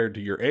late compared to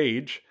your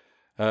age.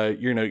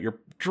 You're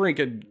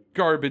drinking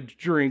garbage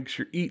drinks,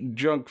 you're eating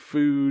junk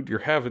food, you're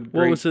having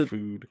great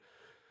food.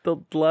 The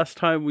last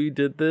time we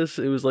did this,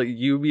 it was like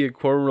you, me, and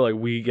Corbin were like,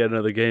 we get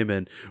another game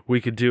in, we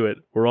could do it.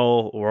 We're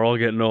all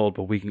getting old,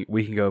 but we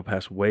can go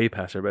way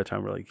past our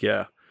bedtime. We're like,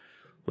 yeah.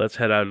 Let's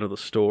head out into the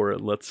store and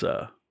let's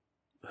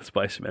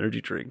buy some energy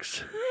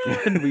drinks.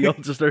 And we all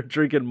just start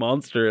drinking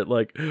Monster at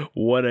like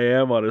 1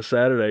 a.m. on a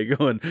Saturday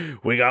going,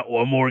 we got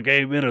one more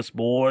game in us,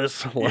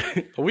 boys.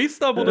 We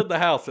stumbled in the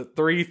house at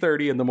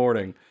 3:30 in the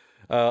morning.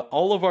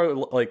 All of our,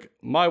 like,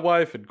 my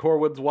wife and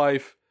Corwin's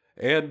wife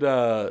and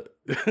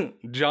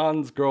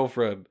John's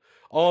girlfriend,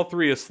 all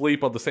three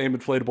asleep on the same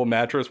inflatable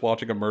mattress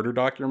watching a murder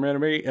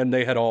documentary, and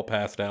they had all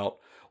passed out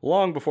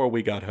long before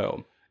we got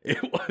home. It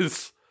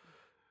was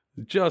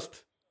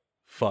just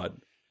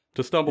fun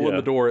to stumble in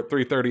the door at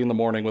 3:30 in the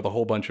morning with a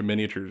whole bunch of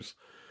miniatures,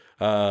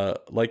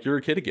 like you're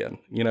a kid again.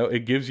 You know,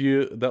 it gives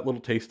you that little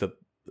taste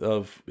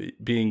of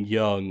being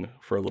young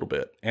for a little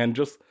bit and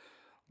just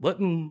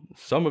letting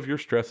some of your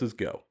stresses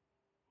go.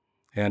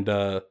 And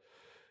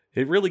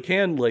it really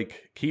can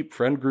like keep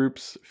friend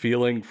groups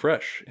feeling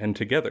fresh and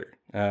together.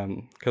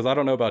 Because I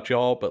don't know about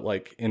y'all, but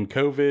like in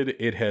COVID,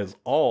 it has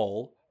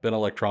all been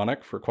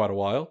electronic for quite a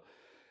while.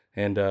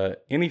 And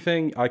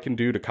anything I can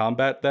do to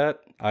combat that,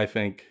 I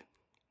think,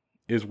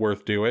 is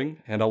worth doing.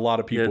 And a lot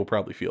of people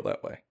probably feel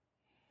that way.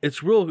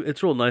 It's real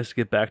nice to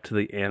get back to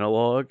the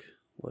analog.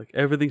 Like,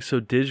 everything's so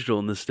digital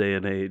in this day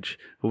and age.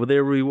 But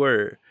there we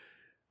were,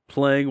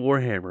 playing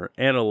Warhammer,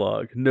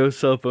 analog, no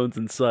cell phones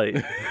in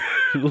sight,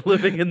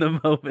 living in the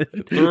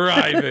moment.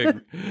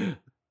 Thriving.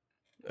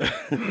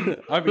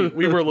 I mean,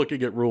 we were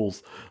looking at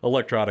rules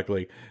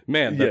electronically.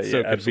 Man, that's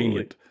so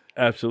convenient.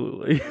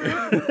 Absolutely.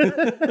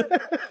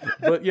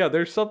 But yeah,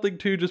 there's something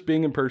to just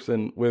being in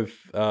person with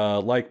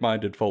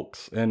like-minded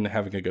folks and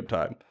having a good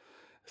time.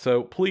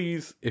 So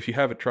please, if you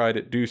haven't tried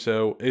it, do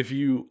so. If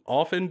you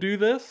often do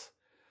this,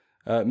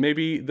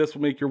 maybe this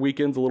will make your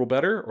weekends a little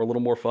better or a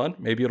little more fun.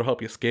 Maybe it'll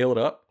help you scale it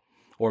up.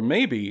 Or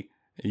maybe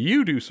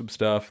you do some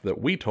stuff that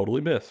we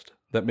totally missed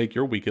that make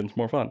your weekends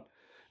more fun.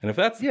 And if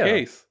that's the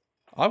case,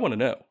 I want to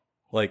know.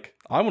 Like,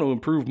 I want to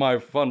improve my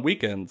fun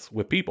weekends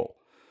with people.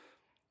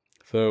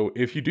 So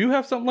if you do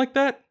have something like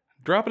that,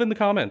 drop it in the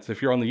comments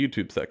if you're on the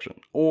YouTube section.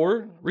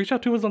 Or reach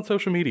out to us on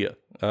social media.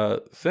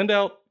 Send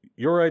out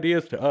your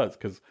ideas to us,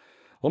 because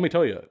let me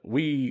tell you,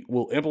 we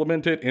will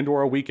implement it into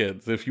our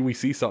weekends. If we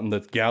see something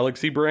that's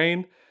Galaxy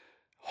Brain,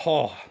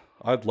 oh,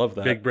 I'd love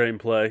that. Big brain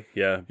play.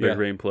 Yeah, big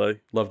brain play.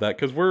 Love that,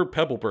 because we're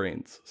Pebble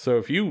Brains. So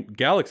if you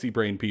Galaxy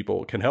Brain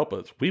people can help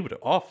us, we would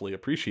awfully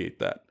appreciate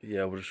that.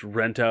 Yeah, we'll just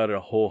rent out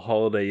a whole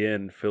Holiday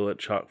Inn, fill it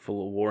chock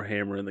full of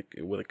Warhammer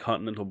with a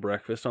continental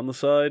breakfast on the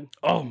side.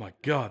 Oh my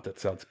god,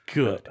 that sounds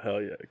good.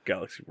 Hell yeah,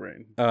 Galaxy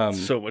Brain.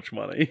 So much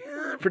money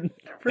for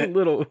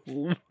little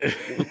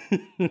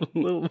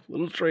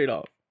trade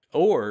off.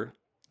 Or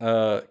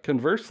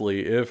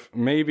conversely, if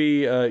maybe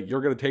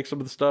you're going to take some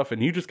of the stuff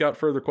and you just got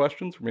further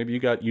questions, or maybe you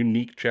got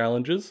unique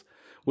challenges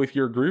with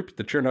your group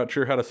that you're not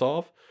sure how to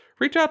solve,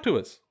 reach out to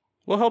us.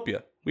 We'll help you.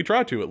 We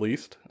try to, at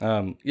least.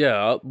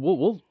 Yeah,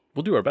 we'll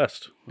do our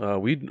best.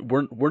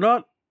 We're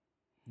not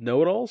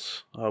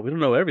know-it-alls. We don't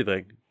know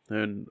everything,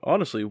 and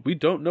honestly, we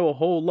don't know a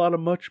whole lot of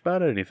much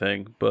about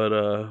anything.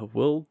 But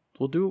we'll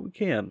do what we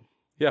can.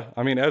 Yeah,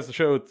 I mean, as the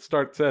show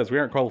says, we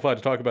aren't qualified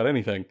to talk about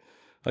anything.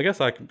 I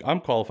guess I'm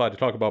qualified to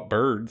talk about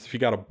birds. If you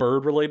got a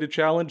bird-related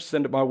challenge,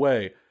 send it my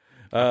way.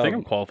 I think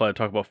I'm qualified to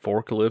talk about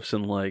forklifts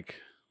and, like,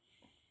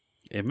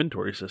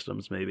 inventory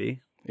systems,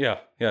 maybe. Yeah.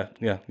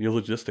 Your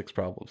logistics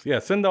problems. Yeah,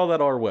 send all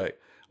that our way.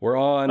 We're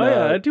on...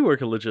 I do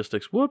work in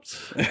logistics.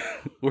 Whoops.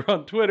 We're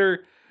on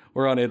Twitter.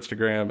 We're on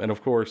Instagram. And,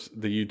 of course,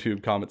 the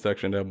YouTube comment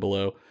section down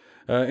below.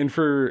 And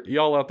for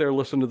y'all out there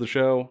listening to the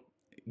show,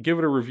 give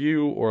it a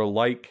review or a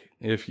like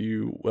if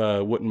you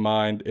wouldn't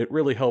mind. It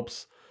really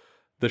helps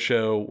the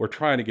show. We're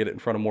trying to get it in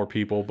front of more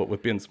people, but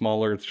with being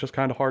smaller, it's just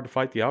kind of hard to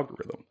fight the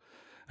algorithm.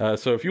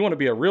 So if you want to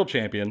be a real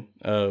champion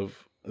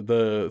of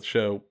the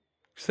show,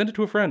 send it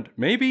to a friend.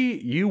 Maybe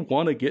you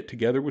want to get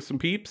together with some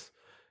peeps.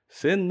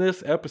 Send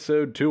this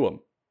episode to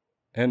them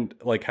and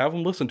like have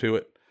them listen to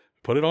it.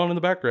 Put it on in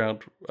the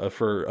background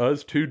for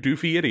us two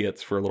doofy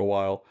idiots for a little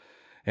while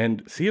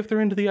and see if they're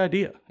into the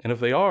idea. And if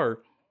they are,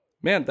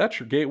 man,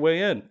 that's your gateway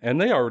in. And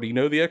they already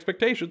know the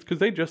expectations because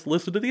they just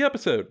listened to the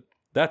episode.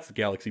 That's the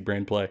Galaxy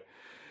Brain play.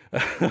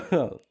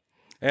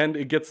 And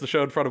it gets the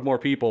show in front of more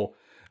people,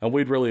 and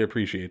we'd really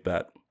appreciate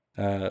that.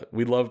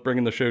 We love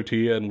bringing the show to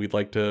you, and we'd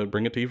like to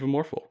bring it to even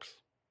more folks.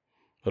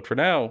 But for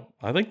now,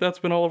 I think that's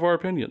been all of our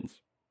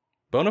opinions.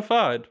 Bona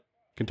fide,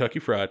 Kentucky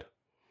Fried.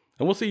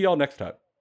 And we'll see y'all next time.